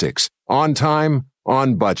Logistics. On time,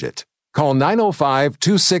 on budget. Call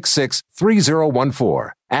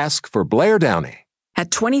 905-266-3014. Ask for Blair Downey. At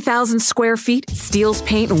 20,000 square feet, Steele's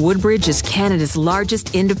Paint in Woodbridge is Canada's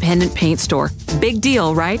largest independent paint store. Big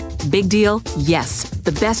deal, right? Big deal, yes.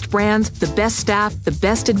 The best brands, the best staff, the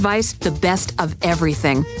best advice, the best of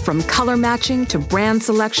everything. From color matching to brand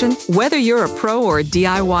selection, whether you're a pro or a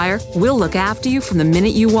DIYer, we'll look after you from the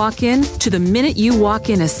minute you walk in to the minute you walk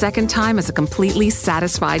in a second time as a completely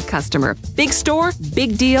satisfied customer. Big store,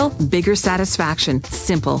 big deal, bigger satisfaction.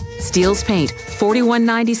 Simple. Steele's Paint,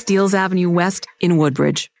 4190 Steeles Avenue West in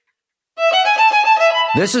Woodbridge.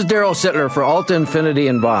 This is Daryl Sittler for Alta Infinity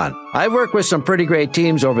in Vaughan. I've worked with some pretty great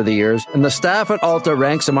teams over the years, and the staff at Alta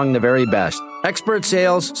ranks among the very best. Expert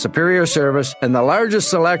sales, superior service, and the largest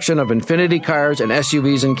selection of Infinity cars and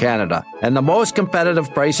SUVs in Canada, and the most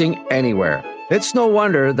competitive pricing anywhere. It's no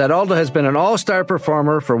wonder that Alta has been an all-star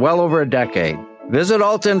performer for well over a decade. Visit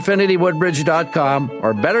altainfinitywoodbridge.com,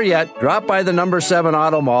 or better yet, drop by the number 7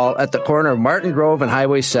 Auto Mall at the corner of Martin Grove and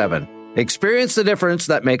Highway 7. Experience the difference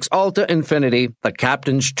that makes Alta Infinity the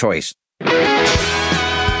captain's choice.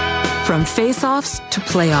 From face-offs to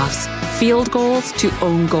playoffs, field goals to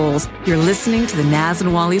own goals, you're listening to the Naz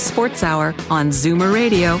and Wally Sports Hour on Zoomer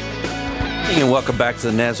Radio. And welcome back to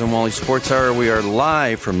the Naz and Wally Sports Hour. We are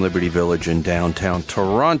live from Liberty Village in downtown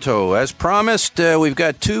Toronto. As promised, we've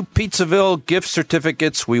got 2 Pizzaville gift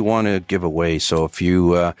certificates we want to give away. So if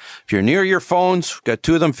you're near your phones, we've got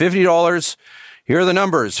 2 of them, $50. Here are the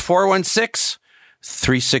numbers: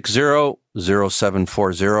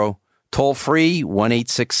 416-360-0740. Toll free,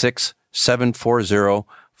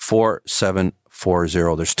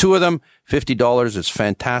 1-866-740-4740. There's 2 of them, $50. It's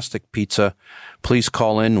fantastic pizza. Please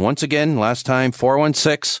call in. Once again, last time,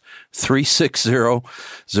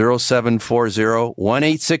 416-360-0740,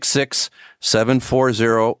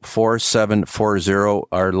 1-866-740-4740.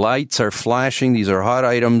 Our lights are flashing. These are hot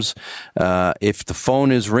items. If the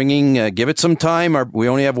phone is ringing, give it some time. We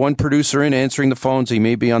only have one producer in answering the phones. He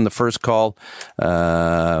may be on the first call.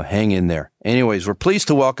 Hang in there. Anyways, we're pleased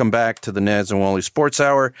to welcome back to the Naz and Wally Sports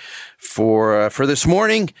Hour for this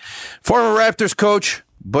morning, former Raptors coach,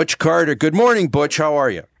 Butch Carter. Good morning, Butch. How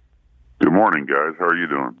are you? Good morning, guys. How are you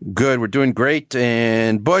doing? Good. We're doing great.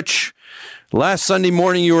 And Butch, last Sunday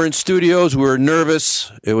morning you were in studios. We were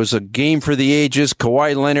nervous. It was a game for the ages.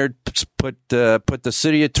 Kawhi Leonard put the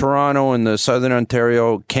city of Toronto and the Southern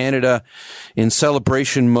Ontario, Canada, in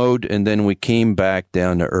celebration mode, and then we came back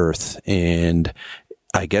down to earth. And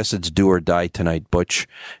I guess it's do or die tonight, Butch.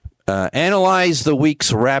 Analyze the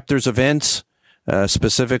week's Raptors events.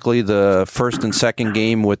 Specifically the first and second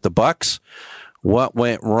game with the Bucks. What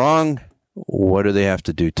went wrong? What do they have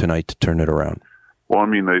to do tonight to turn it around? Well, I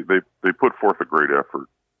mean, they put forth a great effort,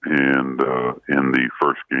 and in the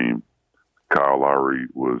first game, Kyle Lowry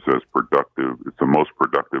was as productive. It's the most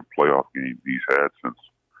productive playoff game he's had since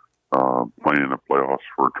playing in the playoffs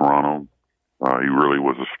for Toronto. He really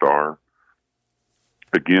was a star.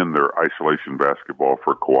 Again, their isolation basketball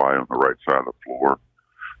for Kawhi on the right side of the floor,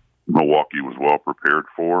 Milwaukee was well prepared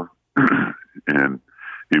for, and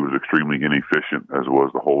he was extremely inefficient, as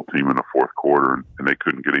was the whole team in the fourth quarter, and they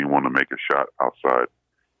couldn't get anyone to make a shot outside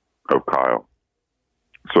of Kyle.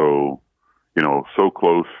 So, so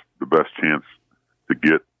close, the best chance to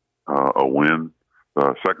get a win.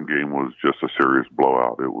 The second game was just a serious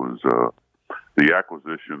blowout. It was the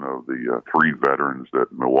acquisition of the 3 veterans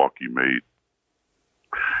that Milwaukee made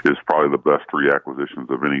is probably the best 3 acquisitions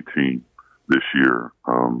of any team this year.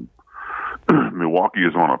 Milwaukee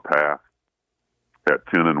is on a path at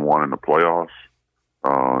 10-1 in the playoffs,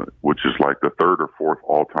 which is like the 3rd or 4th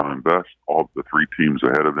all-time best. All the 3 teams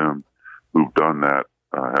ahead of them who've done that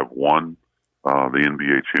have won the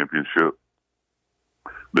NBA championship.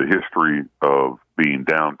 The history of being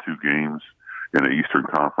down 2 games in the Eastern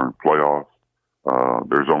Conference playoffs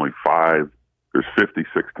There's only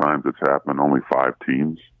 56 times it's happened, only 5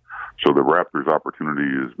 teams. So the Raptors' opportunity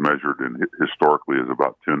is measured historically as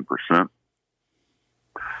about 10%.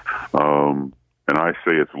 And I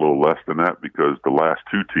say it's a little less than that because the last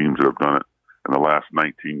 2 teams that have done it in the last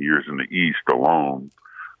 19 years in the East alone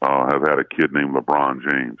have had a kid named LeBron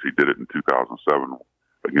James. He did it in 2007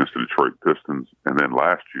 against the Detroit Pistons. And then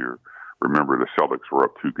last year, remember, the Celtics were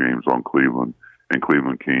up 2 games on Cleveland, and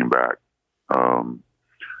Cleveland came back.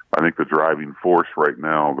 I think the driving force right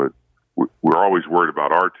now that we're always worried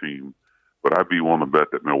about our team, but I'd be willing to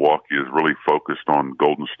bet that Milwaukee is really focused on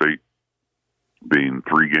Golden State being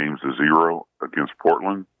 3-0 against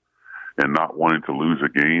Portland and not wanting to lose a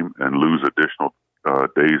game and lose additional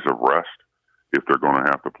days of rest if they're going to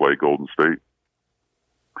have to play Golden State.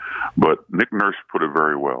 But Nick Nurse put it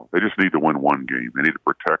very well. They just need to win one game. They need to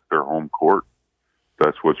protect their home court.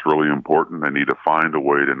 That's what's really important. They need to find a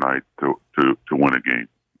way tonight to win a game.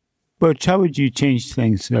 Butch, how would you change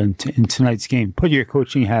things in tonight's game? Put your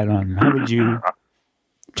coaching hat on. How would you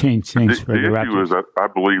change things for the Raptors? The issue is that I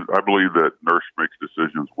believe that Nurse makes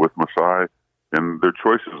decisions with Masai, and their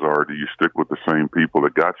choices are: do you stick with the same people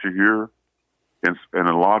that got you here? And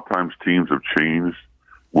a lot of times teams have changed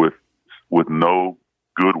with no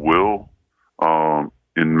goodwill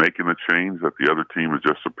in making the change, that the other team is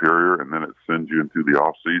just superior, and then it sends you into the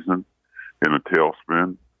off season in a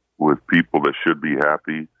tailspin with people that should be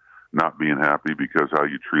happy not being happy because how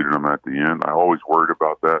you treated them at the end. I always worried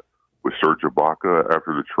about that with Serge Ibaka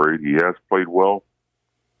after the trade. He has played well.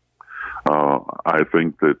 I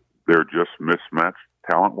think that they're just mismatched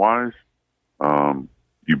talent-wise.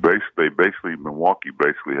 Milwaukee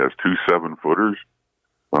basically has 2 7-footers.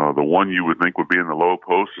 The one you would think would be in the low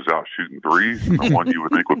post is out shooting threes, and the one you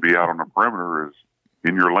would think would be out on the perimeter is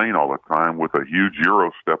in your lane all the time with a huge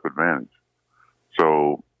Euro step advantage.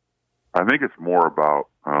 So I think it's more about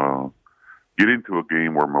getting to a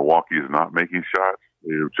game where Milwaukee is not making shots.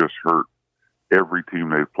 They have just hurt every team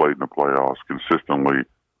they've played in the playoffs consistently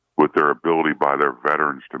with their ability by their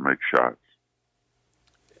veterans to make shots.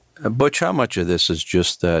 Butch, how much of this is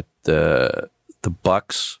just that the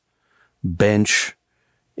Bucks bench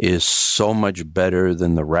is so much better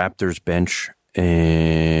than the Raptors bench,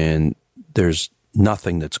 and there's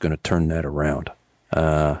nothing that's going to turn that around?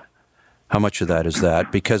 How much of that is that?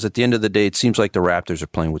 Because at the end of the day, it seems like the Raptors are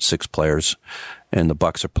playing with 6 players, and the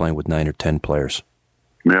Bucks are playing with 9 or 10 players.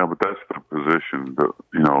 Yeah, but that's the position.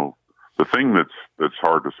 The thing that's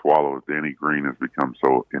hard to swallow is Danny Green has become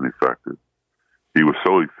so ineffective. He was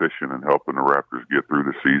so efficient in helping the Raptors get through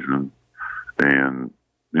the season, and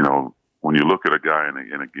when you look at a guy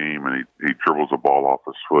in a game and he dribbles a ball off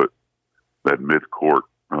his foot, that mid-court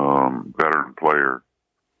veteran player.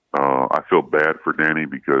 I feel bad for Danny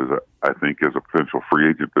because I think as a potential free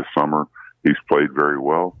agent this summer, he's played very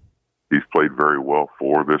well. He's played very well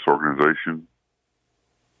for this organization.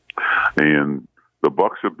 And the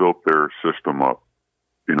Bucks have built their system up,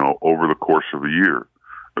 over the course of a year.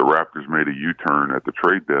 The Raptors made a U-turn at the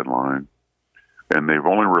trade deadline, and they've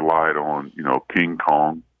only relied on, King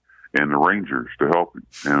Kong and the Rangers to help him.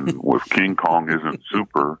 And if King Kong isn't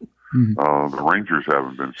super, the Rangers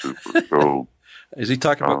haven't been super. So, is he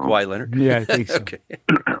talking about Kawhi Leonard? Yeah, I think so. Okay.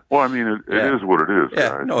 Well, I mean, it is what it is,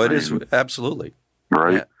 yeah, guys. no, it is absolutely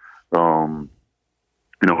right. Yeah.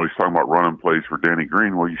 He's talking about running plays for Danny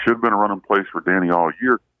Green. Well, you should have been running plays for Danny all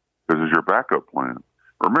year because it's your backup plan.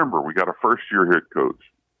 Remember, we got a first-year head coach.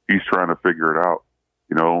 He's trying to figure it out.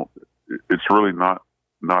 It's really not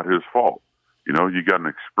his fault. You got an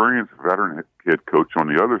experienced veteran head coach on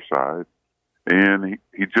the other side, and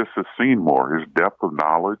he just has seen more. His depth of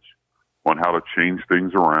knowledge on how to change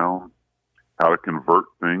things around, how to convert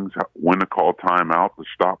things, when to call timeout to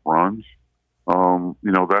stop runs.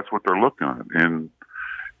 That's what they're looking at. And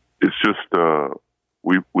it's just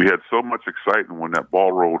we had so much excitement when that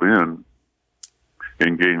ball rolled in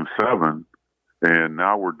Game 7, and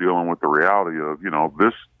now we're dealing with the reality of,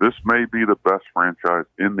 this may be the best franchise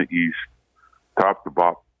in the East, top to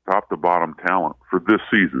bottom talent for this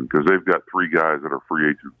season, because they've got 3 guys that are free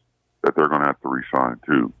agents that they're going to have to re-sign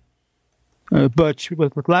too. Butch,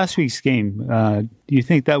 with last week's game, do you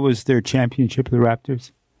think that was their championship of the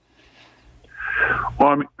Raptors? Well,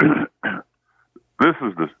 I mean, this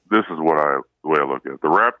is the way I look at it. The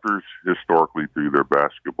Raptors historically through their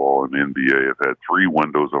basketball in the NBA have had 3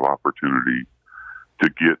 windows of opportunity to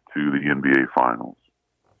get to the NBA Finals,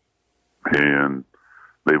 and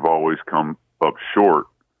they've always come up short.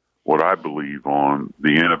 What I believe on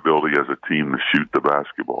the inability as a team to shoot the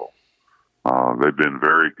basketball. They've been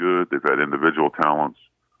very good. They've had individual talents.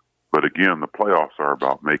 But again, the playoffs are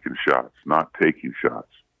about making shots, not taking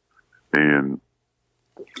shots. And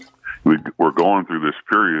we're going through this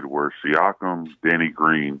period where Siakam, Danny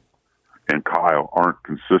Green, and Kyle aren't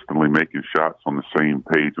consistently making shots on the same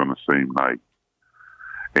page on the same night.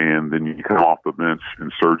 And then you come off the bench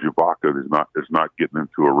and Serge Ibaka is not getting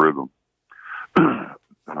into a rhythm.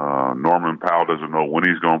 Norman Powell doesn't know when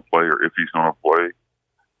he's going to play or if he's going to play.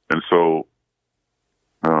 And so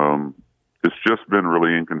it's just been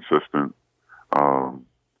really inconsistent.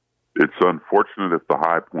 It's unfortunate if the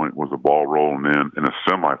high point was a ball rolling in a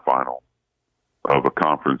semifinal of a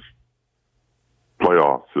conference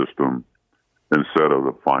playoff system instead of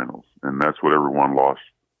the finals. And that's what everyone lost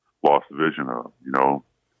vision of. You know,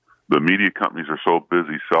 the media companies are so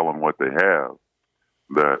busy selling what they have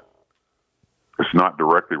that it's not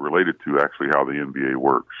directly related to actually how the NBA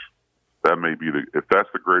works. That may be if that's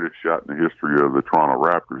the greatest shot in the history of the Toronto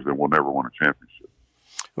Raptors, then we'll never win a championship.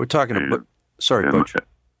 We're talking about, sorry, Butch.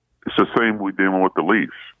 It's the same we dealing with the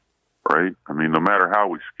Leafs, right? I mean, no matter how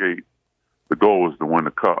we skate, the goal is to win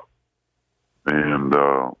the cup. And,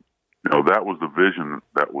 that was the vision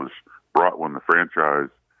that was brought when the franchise,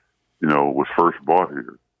 was first bought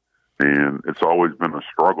here. And it's always been a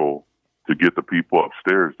struggle to get the people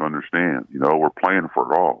upstairs to understand, we're playing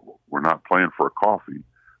for it all. We're not playing for a coffee.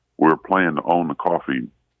 We're playing to own the coffee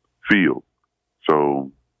field.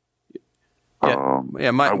 So, I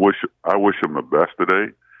wish them the best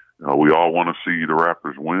today. We all want to see the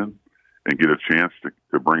Raptors win and get a chance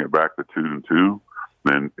to bring it back to 2-2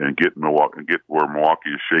 and get Milwaukee and get where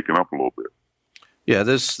Milwaukee is shaking up a little bit. Yeah,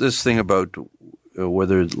 this thing about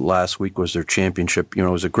whether last week was their championship, it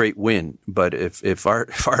was a great win. But if our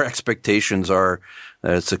expectations are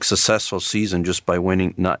that it's a successful season just by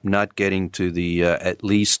winning, not getting to the at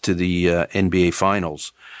least to the NBA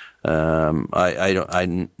Finals,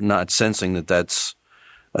 I'm not sensing that that's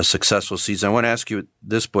a successful season. I want to ask you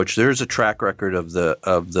this, Butch. There's a track record of the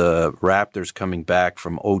Raptors coming back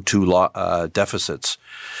from 0-2 deficits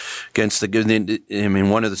against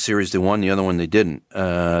one of the series they won, the other one they didn't.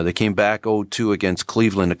 They came back 0-2 against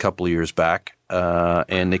Cleveland a couple of years back,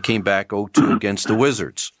 and they came back 0-2 against the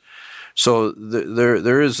Wizards. So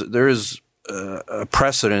there is a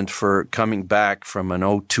precedent for coming back from an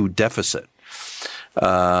 0-2 deficit.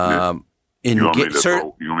 You want me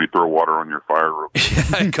to throw water on your fire?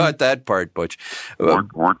 I got that part, Butch.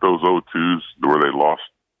 Weren't those 0-2s where they lost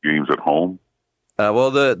games at home? Well,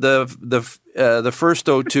 the first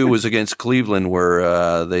 0-2 was against Cleveland,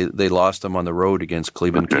 where they lost them on the road against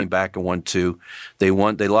Cleveland. Okay. Came back and won 2. They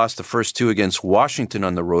lost the first 2 against Washington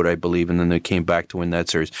on the road, I believe, and then they came back to win that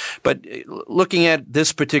series. But looking at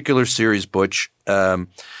this particular series, Butch,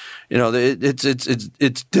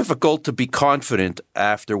 it's difficult to be confident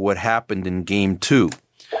after what happened in Game 2.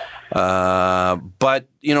 But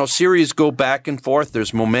series go back and forth.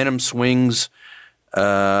 There's momentum swings.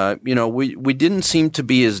 We didn't seem to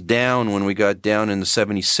be as down when we got down in the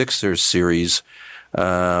 76ers series.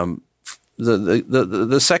 The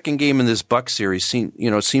second game in this Bucks series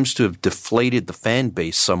seems to have deflated the fan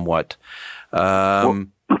base somewhat.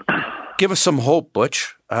 Give us some hope,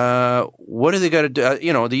 Butch. What do they got to do?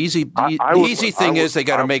 The easy thing is they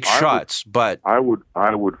got to make shots. But I would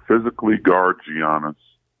physically guard Giannis,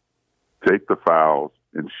 take the fouls,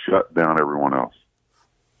 and shut down everyone else.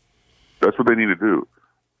 That's what they need to do.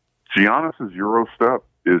 Giannis's Euro step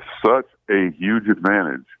is such a huge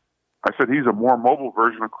advantage. I said he's a more mobile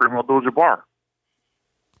version of Kareem Abdul-Jabbar.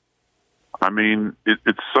 I mean,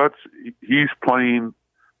 he's playing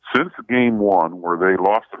since Game 1 where they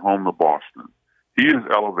lost at home to Boston. He has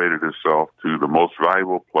elevated himself to the most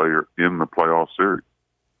valuable player in the playoff series,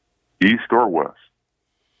 East or West.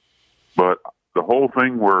 But the whole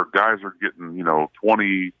thing where guys are getting,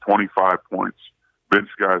 20, 25 points, bench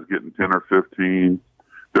guys getting 10 or 15,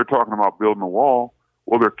 they're talking about building a wall.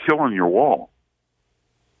 Well, they're killing your wall.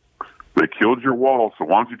 They killed your wall, so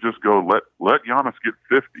why don't you just go let Giannis get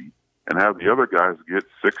 50 and have the other guys get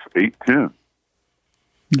 6, 8, 10.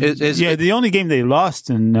 The only game they lost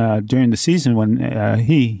during the season when I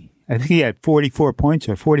think he had 44 points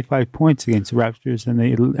or 45 points against the Raptors, and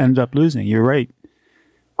they ended up losing. You're right.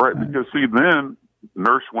 Right, because then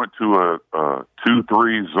Nurse went to a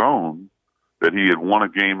 2-3 zone that he had won a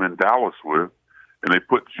game in Dallas with, and they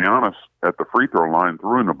put Giannis at the free throw line,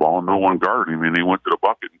 threw in the ball, and no one guarded him, and he went to the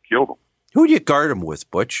bucket and killed him. Who do you guard him with,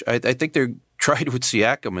 Butch? I think they tried with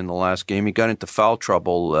Siakam in the last game. He got into foul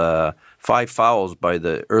trouble, 5 fouls by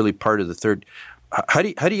the early part of the third. How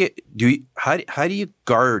do you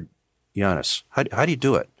guard Giannis? How do you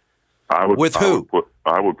do it? With who?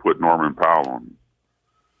 I would put Norman Powell on him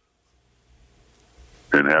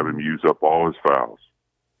and have him use up all his fouls.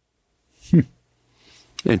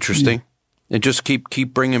 Interesting. And just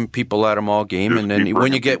keep bringing people at them all game, and then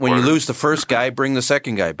when you lose the first guy, bring the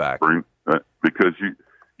second guy back. Because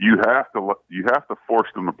you have to force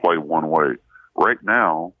them to play one way. Right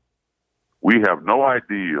now, we have no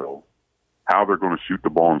idea how they're going to shoot the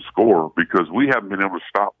ball and score because we haven't been able to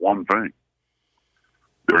stop one thing.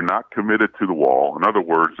 They're not committed to the wall. In other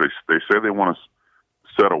words, they say they want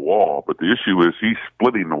to set a wall, but the issue is he's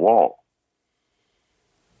splitting the wall.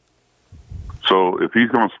 So if he's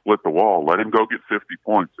going to split the wall, let him go get 50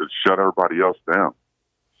 points and shut everybody else down.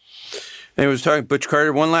 And I was talking Butch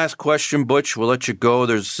Carter. One last question, Butch. We'll let you go.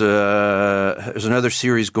 There's another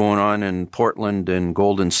series going on in Portland and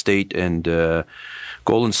Golden State, and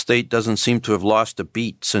Golden State doesn't seem to have lost a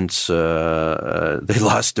beat since they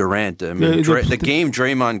lost Durant. I mean, the game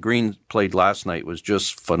Draymond Green played last night was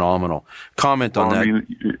just phenomenal. Comment on that. I mean,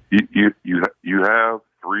 you have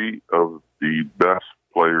three of the best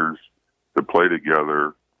players to play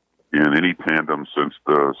together in any tandem since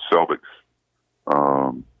the Celtics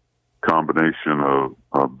combination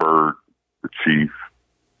of Bird, the Chief,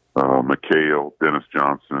 McHale, Dennis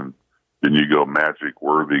Johnson. Then you go Magic,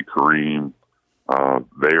 Worthy, Kareem.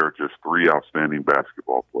 They are just three outstanding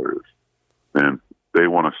basketball players. And they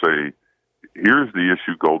want to say, here's the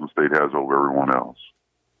issue Golden State has over everyone else.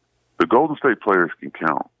 The Golden State players can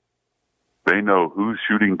count. They know who's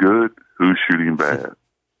shooting good, who's shooting bad.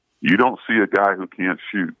 You don't see a guy who can't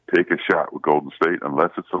shoot take a shot with Golden State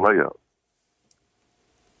unless it's a layup.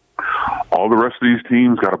 All the rest of these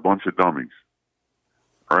teams got a bunch of dummies,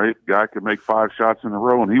 right? Guy can make 5 shots in a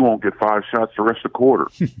row, and he won't get 5 shots the rest of the quarter.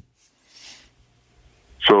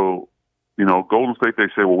 So, Golden State, they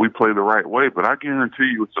say, well, we play the right way, but I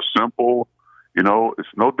guarantee you it's a simple, it's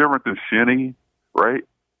no different than shinny, right?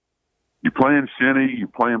 You playing shinny, you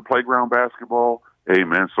playing playground basketball. Hey,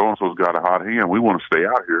 man, so-and-so's got a hot hand. We want to stay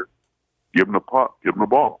out here. Give him the puck. Give him the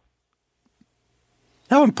ball.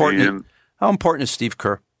 How important is Steve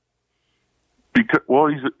Kerr? Because, well,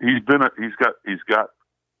 he's got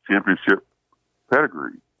championship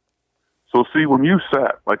pedigree. So see, when you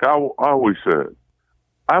sat, like I always said,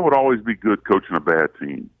 I would always be good coaching a bad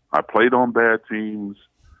team. I played on bad teams.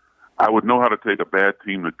 I would know how to take a bad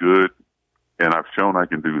team to good, and I've shown I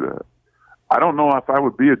can do that. I don't know if I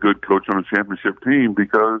would be a good coach on a championship team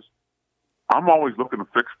because I'm always looking to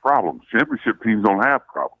fix problems. Championship teams don't have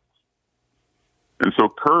problems. And so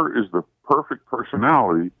Kerr is the perfect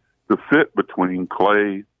personality to fit between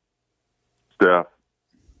Clay, Steph,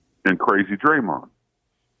 and crazy Draymond.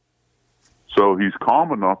 So he's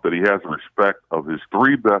calm enough that he has respect of his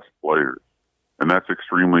 3 best players, and that's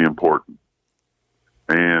extremely important.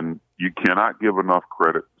 And you cannot give enough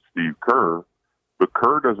credit to Steve Kerr, but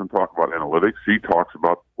Kerr doesn't talk about analytics. He talks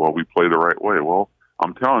about, well, we play the right way. Well,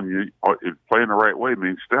 I'm telling you, if playing the right way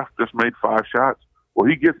means Steph just made 5 shots, well,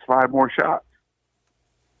 he gets 5 more shots.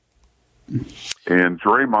 And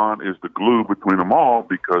Draymond is the glue between them all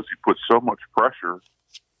because he puts so much pressure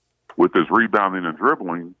with his rebounding and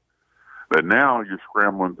dribbling that now you're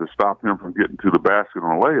scrambling to stop him from getting to the basket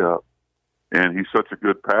on a layup, and he's such a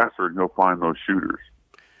good passer, and he'll find those shooters.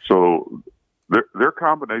 So their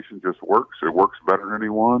combination just works. It works better than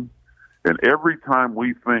anyone. And every time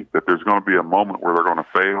we think that there's going to be a moment where they're going to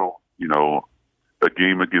fail, a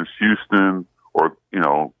game against Houston or,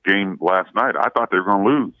 game last night, I thought they were going to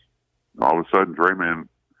lose. All of a sudden, Draymond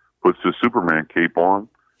puts his Superman cape on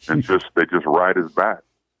and they just ride his back.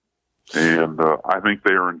 And I think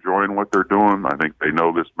they are enjoying what they're doing. I think they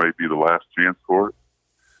know this may be the last chance for it.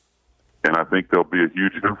 And I think there'll be a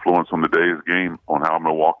huge influence on the day's game on how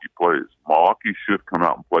Milwaukee plays. Milwaukee should come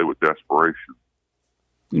out and play with desperation.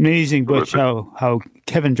 Amazing, Butch, how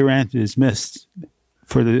Kevin Durant is missed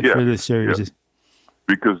for the series. Yeah.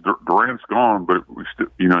 Because Durant's gone, but we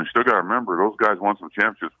you still got to remember those guys won some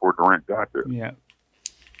championships before Durant got there. Yeah.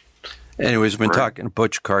 Anyways, we've been talking to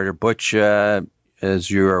Butch Carter. Butch,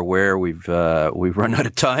 as you are aware, we've run out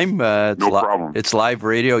of time. No problem. It's live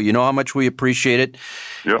radio. You know how much we appreciate it.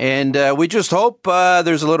 Yep. And we just hope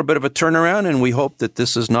there's a little bit of a turnaround, and we hope that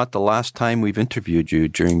this is not the last time we've interviewed you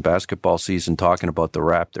during basketball season talking about the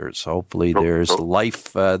Raptors. Hopefully there's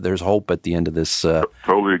life, there's hope at the end of this.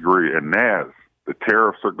 Totally agree. And Naz, the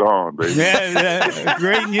tariffs are gone, baby. Yeah,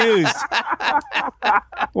 great news.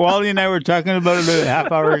 Wally and I were talking about it a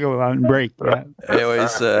half hour ago on break. Yeah.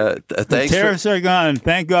 Anyways, thanks. The tariffs are gone.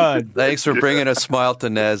 Thank God. Thanks for bringing a smile to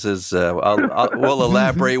Naz's. We'll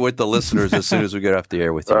elaborate with the listeners as soon as we get off the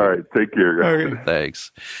air with you. All right. Take care, guys. Right.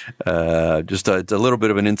 Thanks. Just a little bit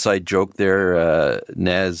of an inside joke there.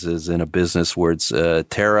 Naz is in a business where it's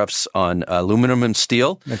tariffs on aluminum and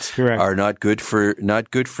steel. That's correct. Are not good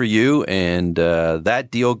for you, and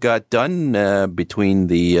that deal got done between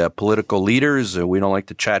the political leaders. We don't like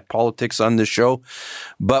to chat politics on this show,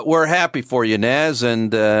 but we're happy for you, Naz,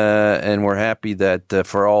 and we're happy that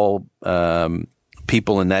for all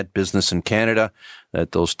people in that business in Canada,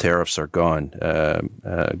 that those tariffs are gone.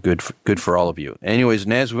 Good for all of you. Anyways,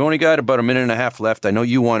 Naz, we only got about a minute and a half left. I know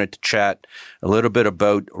you wanted to chat a little bit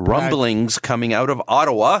about rumblings coming out of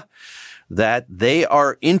Ottawa that they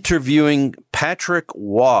are interviewing Patrick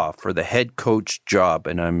Waugh for the head coach job.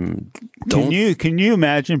 And Can you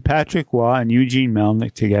imagine Patrick Waugh and Eugene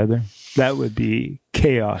Melnyk together? That would be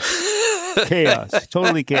chaos. Chaos.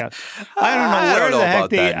 Totally chaos. I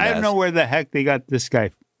don't know where the heck they got this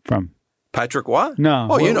guy from. Patrick Waugh? No.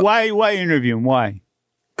 Why interview him? Why?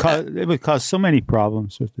 It would cause so many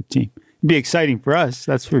problems with the team. It'd be exciting for us,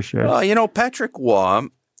 that's for sure. Well, Patrick Waugh,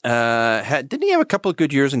 didn't he have a couple of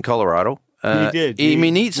good years in Colorado? He did.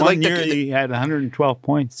 He had 112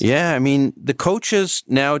 points. Yeah, the coaches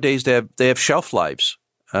nowadays, they have shelf lives.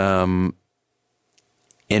 And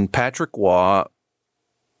Patrick Waugh,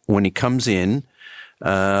 when he comes in,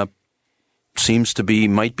 might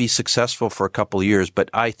be successful for a couple of years, but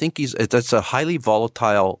I think that's a highly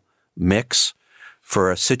volatile mix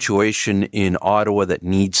for a situation in Ottawa that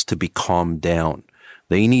needs to be calmed down.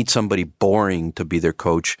 They need somebody boring to be their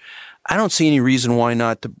coach. I don't see any reason why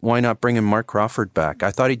not bring in Mark Crawford back.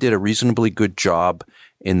 I thought he did a reasonably good job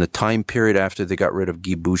in the time period after they got rid of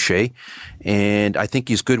Guy Boucher, and I think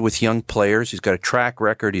he's good with young players. He's got a track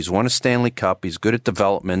record. He's won a Stanley Cup. He's good at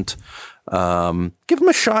development. Give him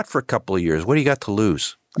a shot for a couple of years. What do you got to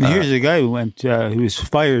lose? Here's a guy who was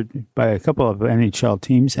fired by a couple of NHL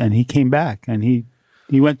teams, and he came back, and he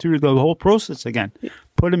went through the whole process again.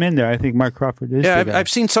 Put him in there. I think Mark Crawford is. Yeah, I've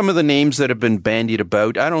seen some of the names that have been bandied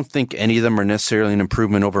about. I don't think any of them are necessarily an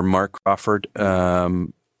improvement over Mark Crawford.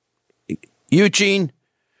 Eugene, on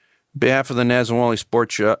behalf of the Naz and Wally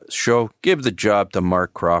Sports Show, give the job to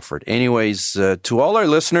Mark Crawford. Anyways, to all our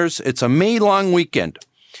listeners, it's a May-long weekend.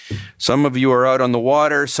 Some of you are out on the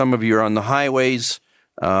water. Some of you are on the highways.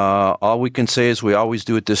 All we can say is we always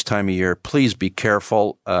do it this time of year. Please be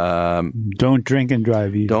careful. Don't drink and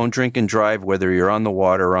drive either. Don't drink and drive, whether you're on the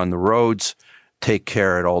water or on the roads. Take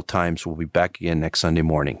care at all times. We'll be back again next Sunday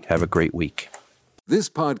morning. Have a great week. This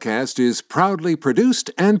podcast is proudly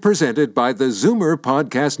produced and presented by the Zoomer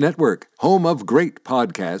Podcast Network, home of great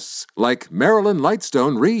podcasts like Marilyn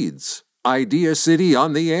Lightstone Reads, Idea City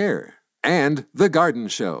on the Air, and The Garden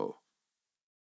Show.